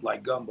all up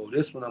like gumbo.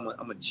 This one, I'm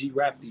gonna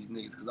G-rap these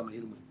niggas because I'm gonna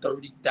hit them with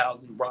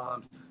 30,000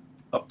 rhymes,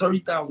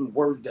 30,000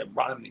 words that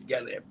rhyme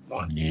together at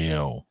once.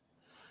 Yeah.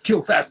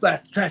 Kill fast,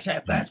 trash,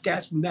 hat, fast,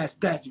 gas, mass,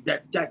 gas,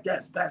 that,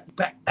 gas, fast,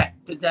 pack,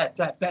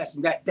 that, fast,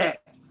 and that,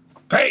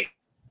 pay.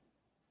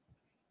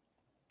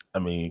 I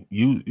mean,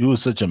 you were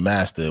such a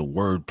master at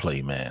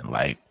wordplay, man.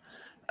 Like,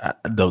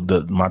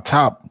 my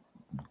top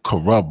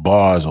corrupt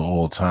bars of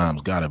all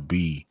times gotta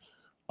be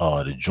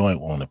the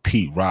joint on the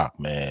Pete Rock,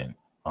 man.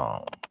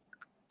 The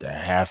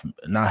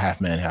not half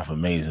man, half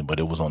amazing, but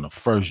it was on the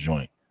first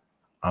joint.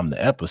 I'm the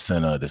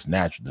epicenter of this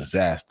natural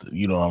disaster.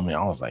 You know what I mean?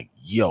 I was like,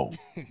 yo.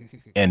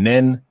 And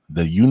then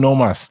the You Know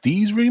My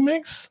Steez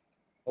remix.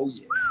 Oh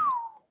yeah.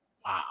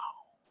 Wow.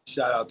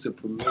 Shout out to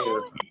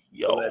Premier.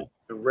 Yo. Let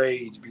the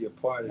Rage be a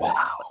part of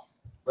that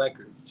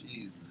record.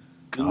 Jeez.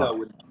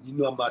 You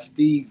know My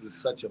Steez was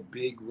such a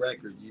big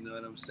record. You know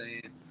what I'm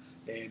saying?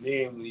 And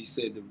then when he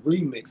said the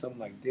remix, I'm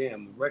like,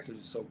 damn, the record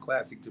is so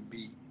classic to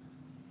be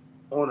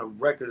on a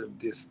record of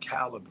this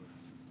caliber.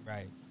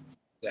 Right.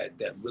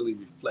 That really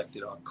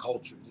reflected our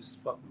culture. This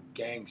fucking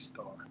Gang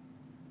Starr.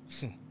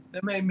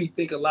 That made me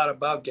think a lot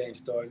about Gang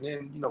Starr. And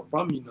then, you know,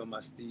 from You Know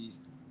My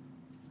Steez,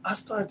 I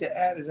started to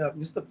add it up.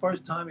 And it's the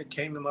first time it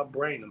came to my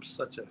brain. I'm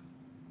such a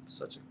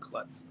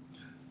klutz.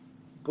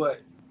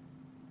 But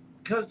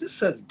because this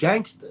says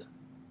gangster.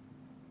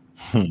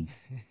 Wait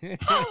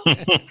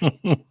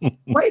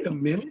a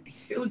minute.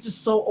 It was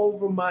just so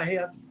over my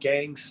head.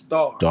 Gang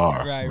Starr.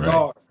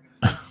 Right.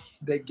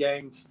 The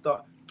Gang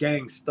Starr.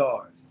 Gang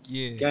Stars.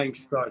 Yeah. Gang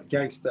Stars.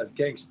 Gangsters.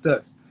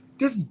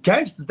 This is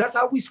gangsters. That's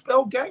how we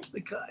spell gangster.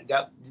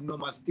 That, You Know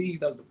My Steez,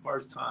 that was the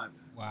first time.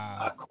 Wow.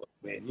 I caught,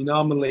 man. You know,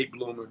 I'm a late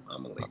bloomer.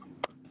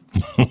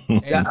 Hey,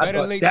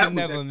 better late than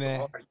never,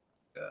 man.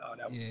 Oh,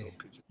 that was so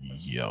picture.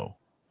 Yo.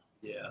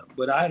 Yeah.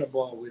 But I had a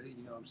ball with it,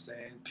 you know what I'm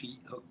saying? Pete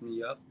hooked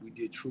me up. We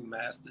did True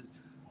Masters.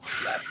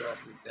 Slapped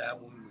off with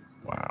that one.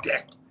 Wow.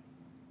 Deck.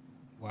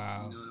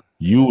 Wow.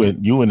 You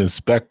and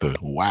Inspector.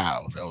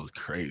 Wow. That was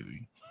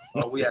crazy.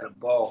 Oh, we had a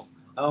ball.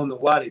 I don't know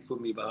why they put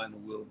me behind the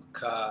wheel of a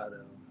car.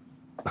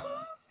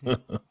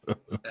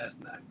 That's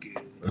not good.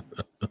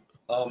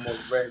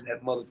 Almost ran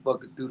that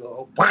motherfucker through the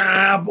whole.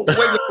 Wow, but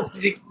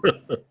wait,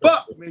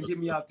 fuck, man, get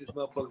me out this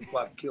motherfucker before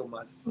I kill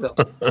myself.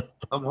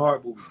 I'm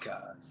horrible with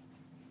cars.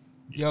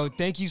 Yo,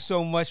 thank you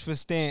so much for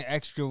staying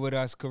extra with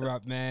us,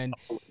 Kurupt, man.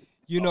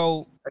 You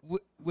know,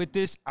 with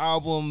this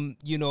album,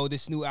 you know,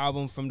 this new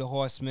album from the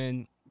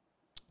Horsemen,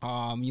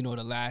 you know,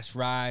 The Last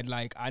Ride,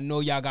 like, I know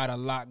y'all got a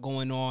lot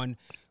going on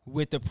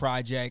with the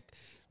project.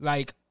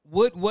 Like,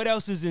 what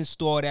else is in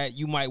store that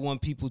you might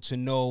want people to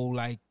know?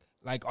 Like,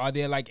 are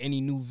there, like,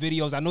 any new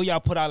videos? I know y'all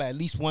put out at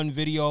least one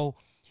video.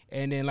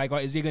 And then, like,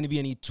 is there going to be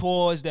any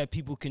tours that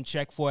people can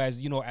check for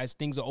as, you know, as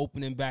things are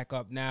opening back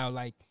up now?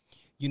 Like,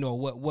 you know,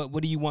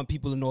 what do you want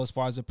people to know as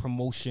far as a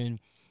promotion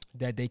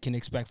that they can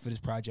expect for this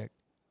project?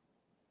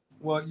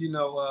 Well, you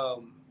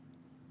know,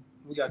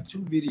 we got 2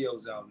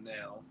 videos out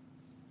now.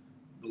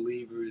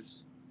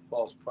 Believers,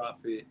 False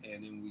Prophet,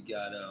 and then we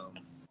got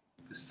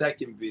the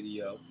second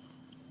video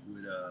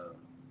with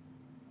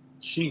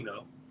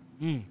Chino,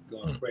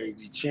 Going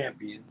Crazy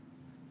Champion.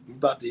 We're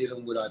about to hit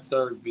him with our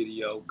 3rd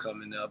video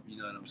coming up, you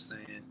know what I'm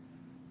saying?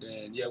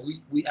 And yeah,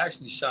 we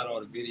actually shot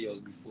all the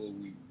videos before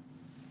we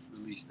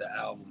released the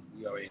album.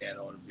 We already had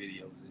all the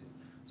videos in.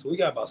 So we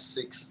got about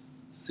 7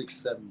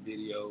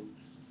 videos,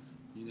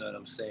 you know what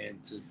I'm saying,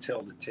 to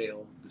tell the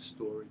tale, the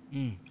story.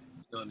 You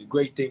know, and the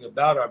great thing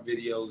about our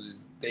videos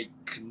is they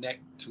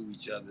connect to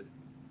each other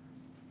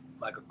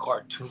like a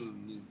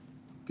cartoon. These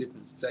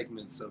different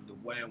segments of the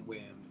Wham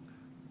Wham.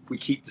 We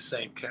keep the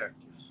same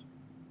characters.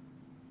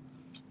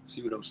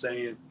 See what I'm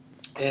saying?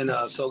 And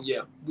so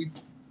yeah, we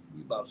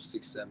about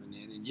 6, 7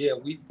 in, and yeah,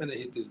 we finna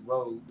hit this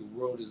road. The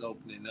world is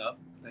opening up,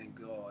 thank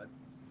God.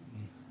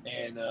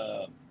 And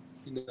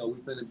you know, we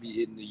finna be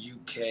hitting the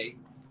UK.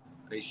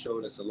 They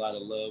showed us a lot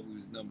of love. We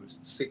was number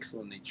 6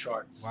 on their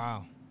charts.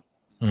 Wow.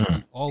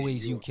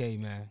 Always UK,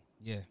 man.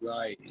 Yeah.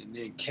 Right. And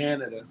then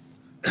Canada,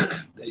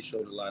 they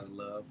showed a lot of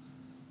love.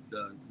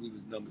 we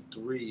was number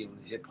 3 on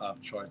the hip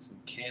hop charts in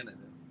Canada.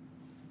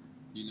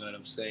 You know what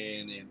I'm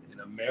saying? In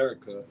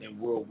America and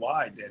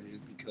worldwide, that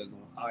is, because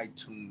on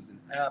iTunes and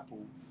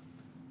Apple,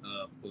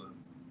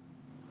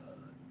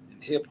 in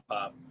hip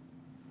hop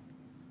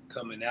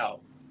coming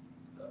out,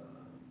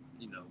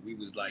 you know, we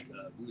was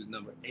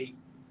number 8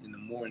 in the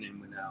morning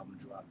when the album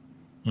dropped.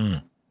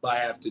 By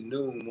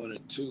afternoon, 1 or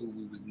 2,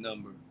 we was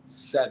number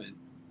 7.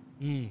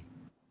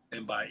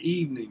 And by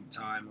evening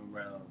time,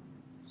 around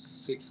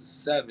 6 or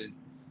 7,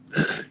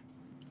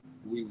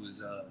 we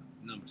was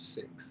number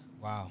 6.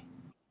 Wow.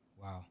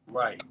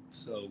 Right.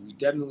 So we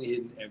definitely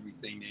hitting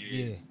everything there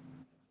is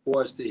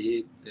for us to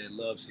hit that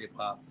loves hip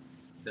hop,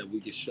 that we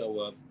can show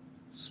up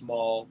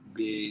small,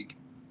 big.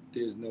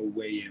 There's no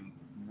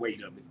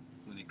weight of it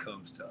when it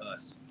comes to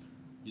us.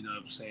 You know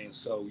what I'm saying?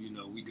 So, you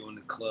know, we doing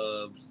the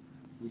clubs.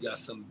 We got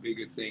some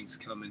bigger things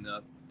coming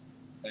up.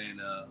 And,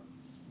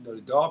 you know,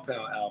 the Dogg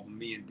Pound album,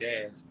 me and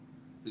Daz,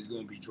 is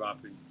going to be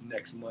dropping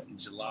next month in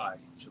July.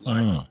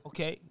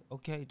 Okay,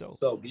 dope.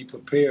 So be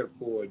prepared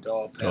for a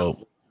Dogg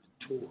Pound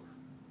tour.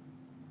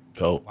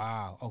 Dope.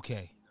 Wow,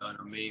 okay. You know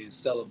what I mean? In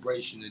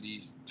celebration of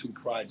these 2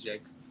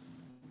 projects,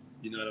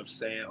 you know what I'm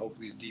saying?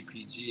 Hopefully the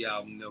DPG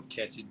album, they'll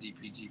catch it,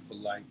 DPG for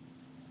life.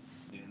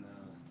 And,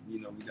 you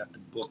know, we got the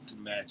book to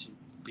match it.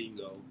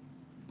 Bingo.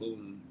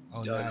 Boom.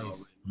 Oh, done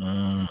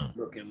nice.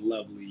 Looking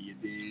lovely, you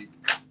dig?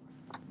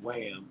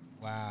 Wham.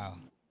 Wow.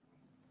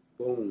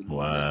 Boom.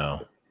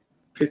 Wow.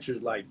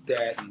 Pictures like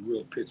that and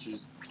real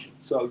pictures.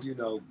 So, you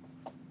know,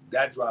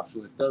 that drops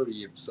on the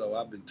 30th. So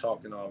I've been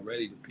talking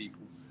already to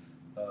people,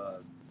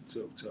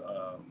 to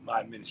my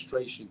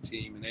administration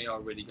team, and they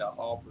already got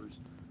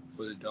offers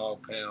for the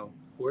Dogg Pound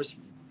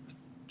Horseman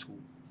tour.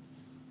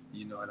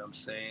 You know what I'm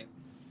saying?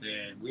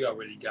 And we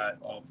already got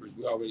offers.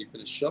 We already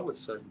finished show at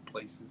certain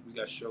places. We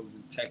got shows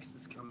in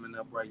Texas coming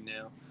up right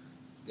now.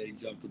 They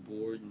jumped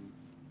aboard and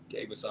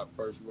gave us our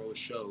first row of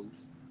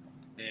shows.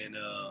 And,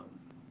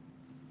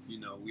 you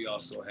know, we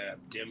also have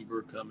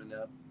Denver coming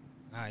up.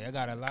 I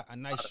got a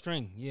nice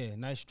string. Yeah,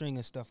 nice string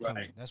of stuff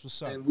coming. That's what's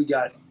up. And we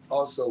got,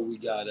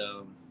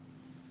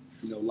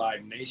 you know,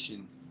 Live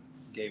Nation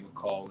gave a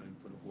call in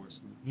for the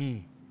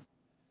Horsemen.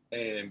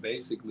 And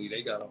basically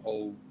they got a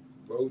whole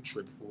road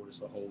trip for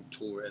us, a whole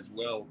tour as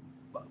well,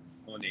 but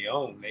on their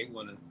own. They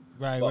want to.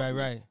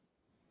 Right.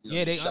 You know,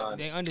 yeah,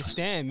 they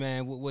understand,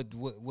 man,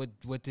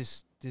 what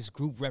this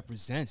group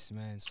represents,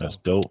 man. So, that's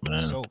dope,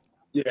 man. So,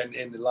 yeah,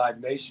 and the Live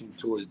Nation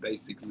tour is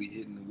basically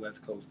hitting the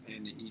West Coast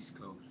and the East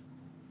Coast,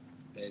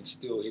 and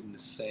still hitting the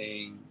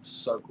same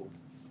circle.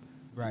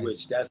 Right.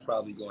 Which that's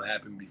probably gonna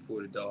happen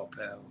before the Dogg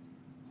Pound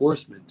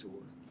Horseman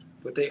tour.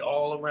 But they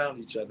all around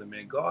each other,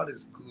 man. God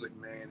is good,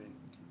 man, and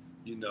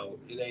you know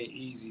it ain't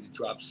easy to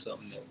drop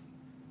something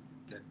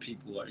that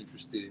people are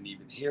interested in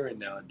even hearing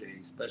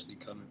nowadays, especially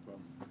coming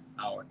from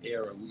our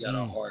era. We got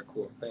our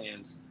hardcore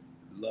fans.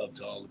 Love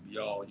to all of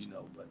y'all, you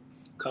know, but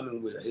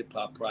coming with a hip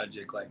hop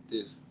project like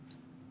this,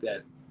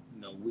 that,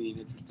 you know, we ain't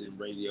interested in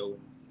radio,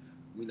 and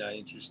we're not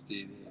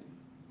interested in,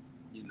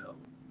 you know,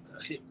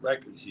 a hit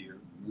record here.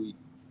 We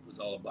was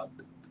all about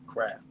the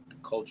craft, the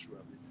culture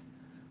of it.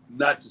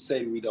 Not to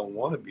say that we don't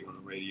want to be on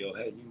the radio.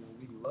 Hey, you know,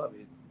 we love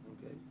it.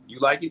 Okay, you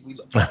like it, we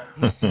love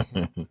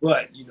it.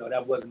 But you know,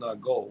 that wasn't our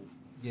goal.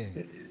 Yeah,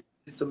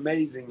 it's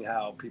amazing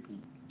how people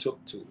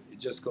took to it. It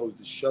just goes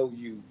to show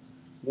you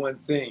one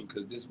thing,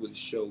 because this would have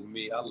showed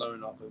me. I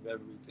learned off of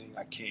everything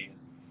I can,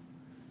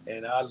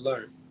 and I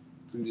learned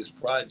through this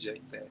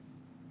project that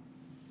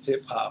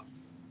hip hop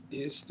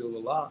is still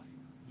alive.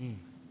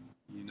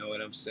 You know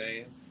what I'm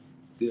saying?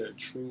 There are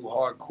true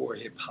hardcore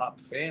hip hop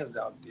fans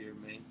out there,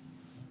 man,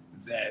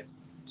 that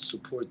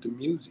support the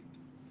music,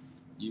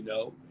 you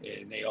know,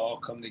 and they all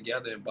come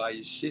together and buy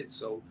your shit.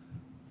 So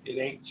it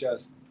ain't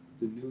just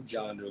the new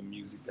genre of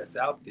music that's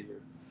out there.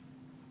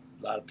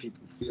 A lot of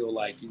people feel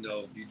like, you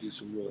know, if you do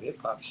some real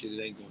hip hop shit,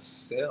 it ain't gonna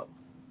sell.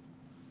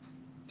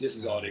 This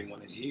is all they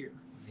want to hear.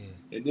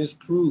 Yeah. And this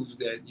proves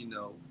that, you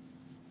know,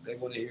 they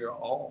want to hear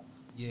all.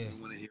 Yeah. They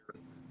want to hear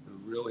the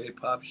real hip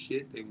hop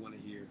shit. They want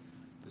to hear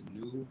the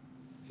new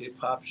hip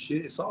hop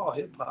shit. It's all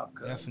hip hop.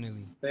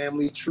 Definitely.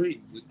 Family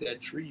tree. With that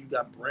tree, you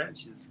got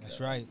branches. That's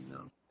right. You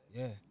know.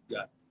 Yeah. You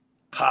got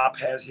pop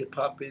has hip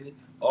hop in it.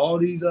 All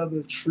these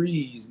other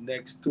trees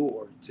next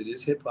door to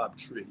this hip hop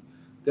tree,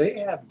 they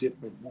have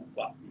different whoop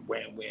wop,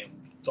 wham wham.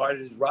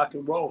 Started as rock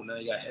and roll. Now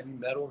you got heavy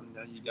metal, and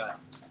now you got,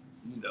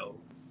 you know,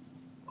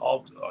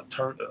 all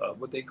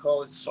what they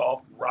call it,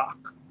 soft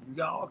rock. You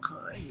got all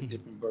kinds of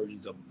different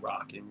versions of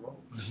rock and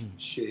roll.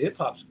 Shit, hip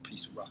hop's a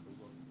piece of rock and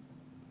roll.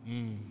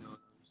 You know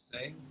what I'm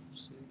saying?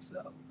 So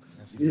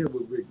you hear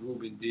what Rick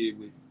Rubin did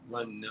with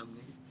Running Them,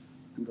 nigga.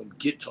 Threw them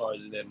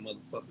guitars in that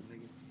motherfucker,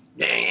 nigga.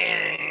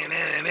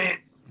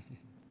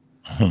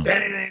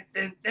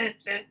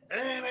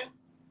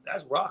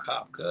 That's rock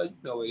hop, cuz. You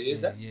know what it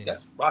is.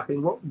 That's rock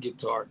and roll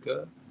guitar,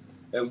 cuz.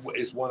 And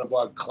it's one of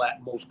our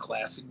most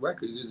classic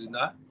records, is it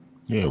not?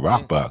 Yeah,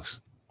 Rock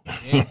Box.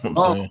 Yeah.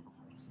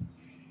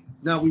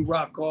 Now we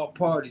rock all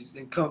parties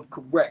and come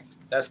correct.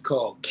 That's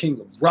called King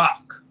of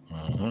Rock.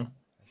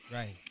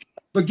 Right.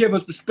 But give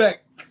us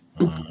respect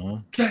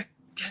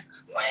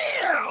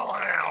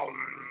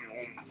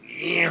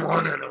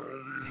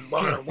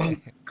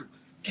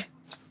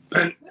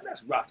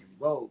That's rock and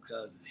roll,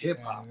 cuz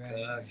hip hop,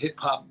 cuz hip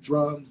hop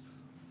drums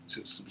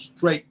to some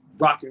straight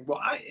rock and roll.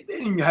 It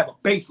didn't even have a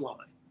bass line.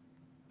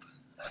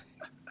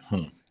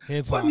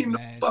 Hip hop,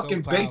 man,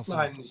 fucking so bass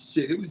line and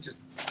shit. It was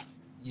just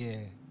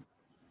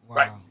wow.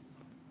 Right.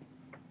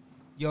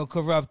 Yo,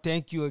 Kurupt,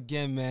 thank you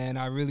again, man.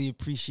 I really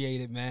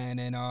appreciate it, man.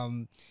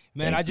 And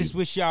man, I just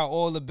wish y'all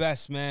all the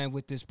best, man,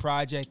 with this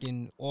project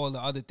and all the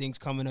other things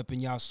coming up in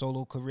y'all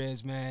solo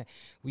careers, man.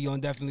 We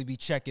gonna definitely be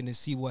checking to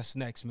see what's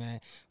next, man.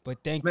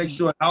 But thank you. Make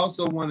sure I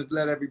also want to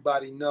let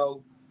everybody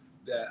know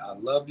that I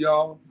love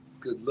y'all.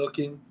 Good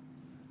looking.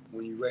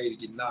 When you're ready to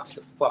get knocked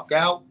the fuck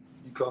out,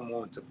 you come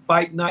on to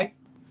Fight Night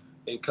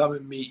and come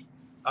and meet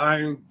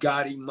Iron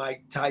Gotti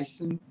Mike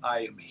Tyson.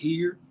 I am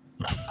here.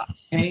 I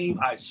came,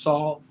 I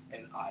saw,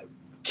 and I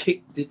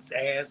kicked its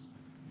ass.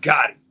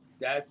 Gotti.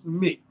 That's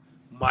me.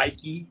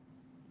 Mikey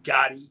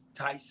Gotti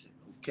Tyson.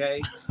 Okay?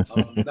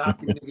 I'm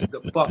knocking niggas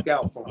the fuck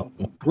out I'm from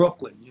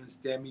Brooklyn. You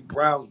understand me?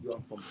 Brownsville.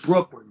 I'm from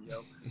Brooklyn,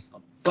 yo.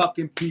 I'm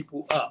fucking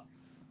people up.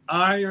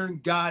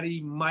 Iron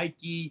Gotti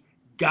Mikey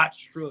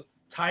Gottstra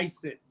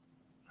Tyson.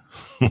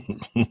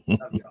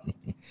 Love y'all.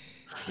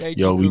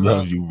 Yo, we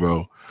love you,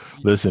 bro.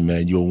 Listen,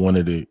 man, you're one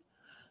of the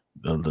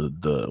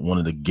one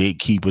of the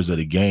gatekeepers of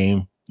the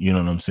game. You know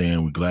what I'm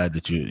saying? We're glad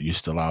that you're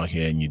still out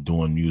here and you're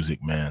doing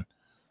music, man.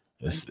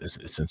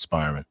 It's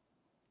inspiring.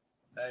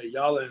 Hey,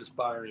 y'all are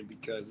inspiring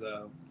because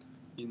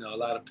you know, a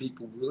lot of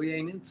people really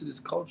ain't into this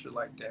culture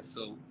like that.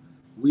 So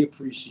we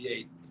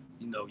appreciate,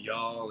 you know,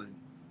 y'all and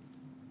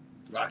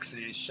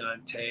Roxanne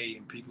Shante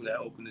and people that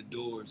open the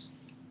doors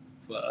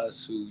for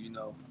us who, you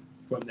know,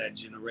 from that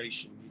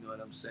generation. You know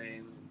what I'm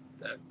saying?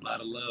 That a lot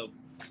of love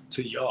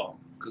to y'all,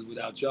 because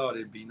without y'all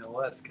there'd be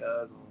no us,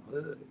 cuz on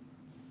hood.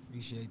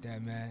 Appreciate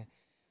that, man.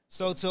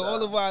 So to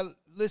all of our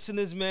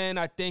listeners, man,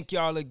 I thank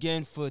y'all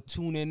again for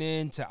tuning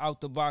in to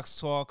Out the Box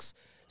Talks.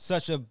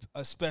 Such a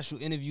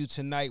special interview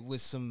tonight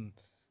with some,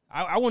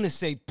 I want to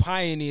say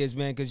pioneers,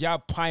 man, because y'all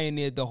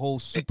pioneered the whole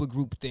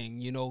supergroup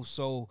thing, you know.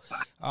 So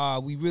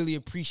we really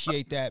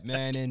appreciate that,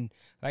 man. And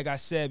like I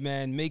said,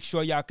 man, make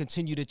sure y'all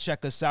continue to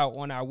check us out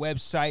on our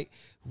website,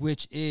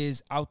 which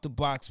is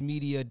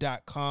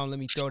outtheboxmedia.com. Let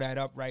me throw that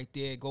up right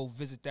there. Go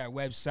visit that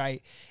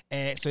website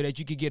and so that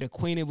you can get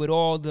acquainted with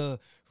all the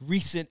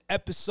recent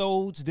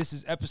episodes. This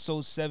is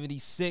episode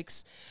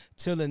 76.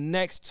 Till the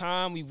next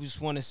time, we just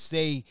want to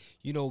say,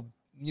 you know,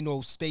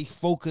 stay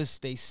focused,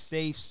 stay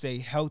safe, stay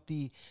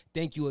healthy.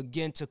 Thank you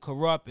again to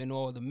Kurupt and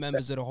all the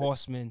members of the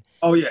Horsemen.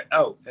 Oh, yeah.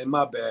 Oh, and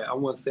my bad. I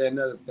want to say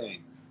another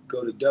thing.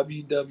 Go to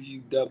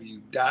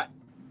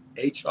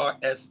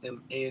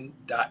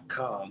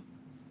www.hrsmn.com,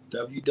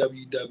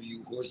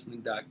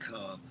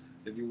 www.horseman.com,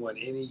 if you want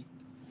any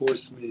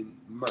Horseman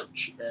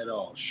merch at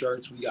all.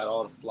 Shirts, we got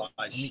all the fly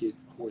shit,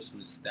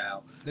 Horseman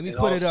style. Let me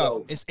put it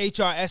up. It's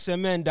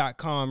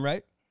hrsmn.com,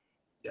 right?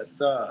 Yes,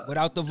 sir.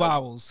 Without the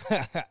vowels.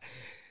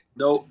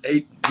 No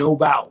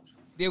vowels.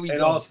 There we go.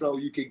 And also,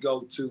 you could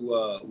go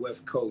to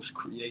West Coast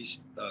Creations,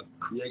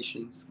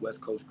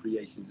 West Coast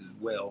Creations as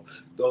well.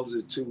 Those are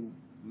the two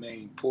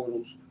main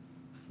portals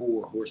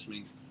for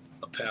Horseman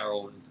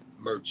apparel and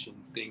merch and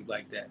things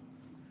like that.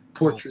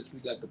 Portraits,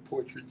 we got the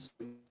portraits.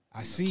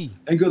 I see.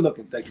 And good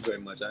looking. Thank you very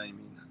much. I ain't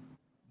mean that.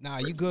 Nah,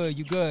 you good.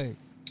 You good.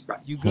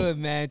 Right. You good,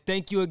 man.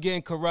 Thank you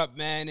again, Kurupt,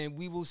 man. And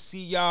we will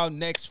see y'all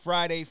next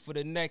Friday for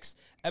the next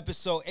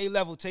episode.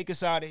 A-Level, take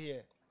us out of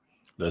here.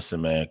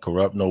 Listen, man,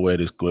 Kurupt know where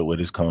this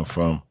come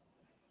from.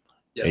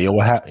 Yes, hey,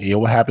 yo,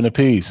 what happened to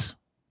peace?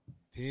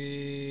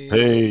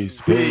 Peace.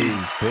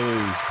 Peace.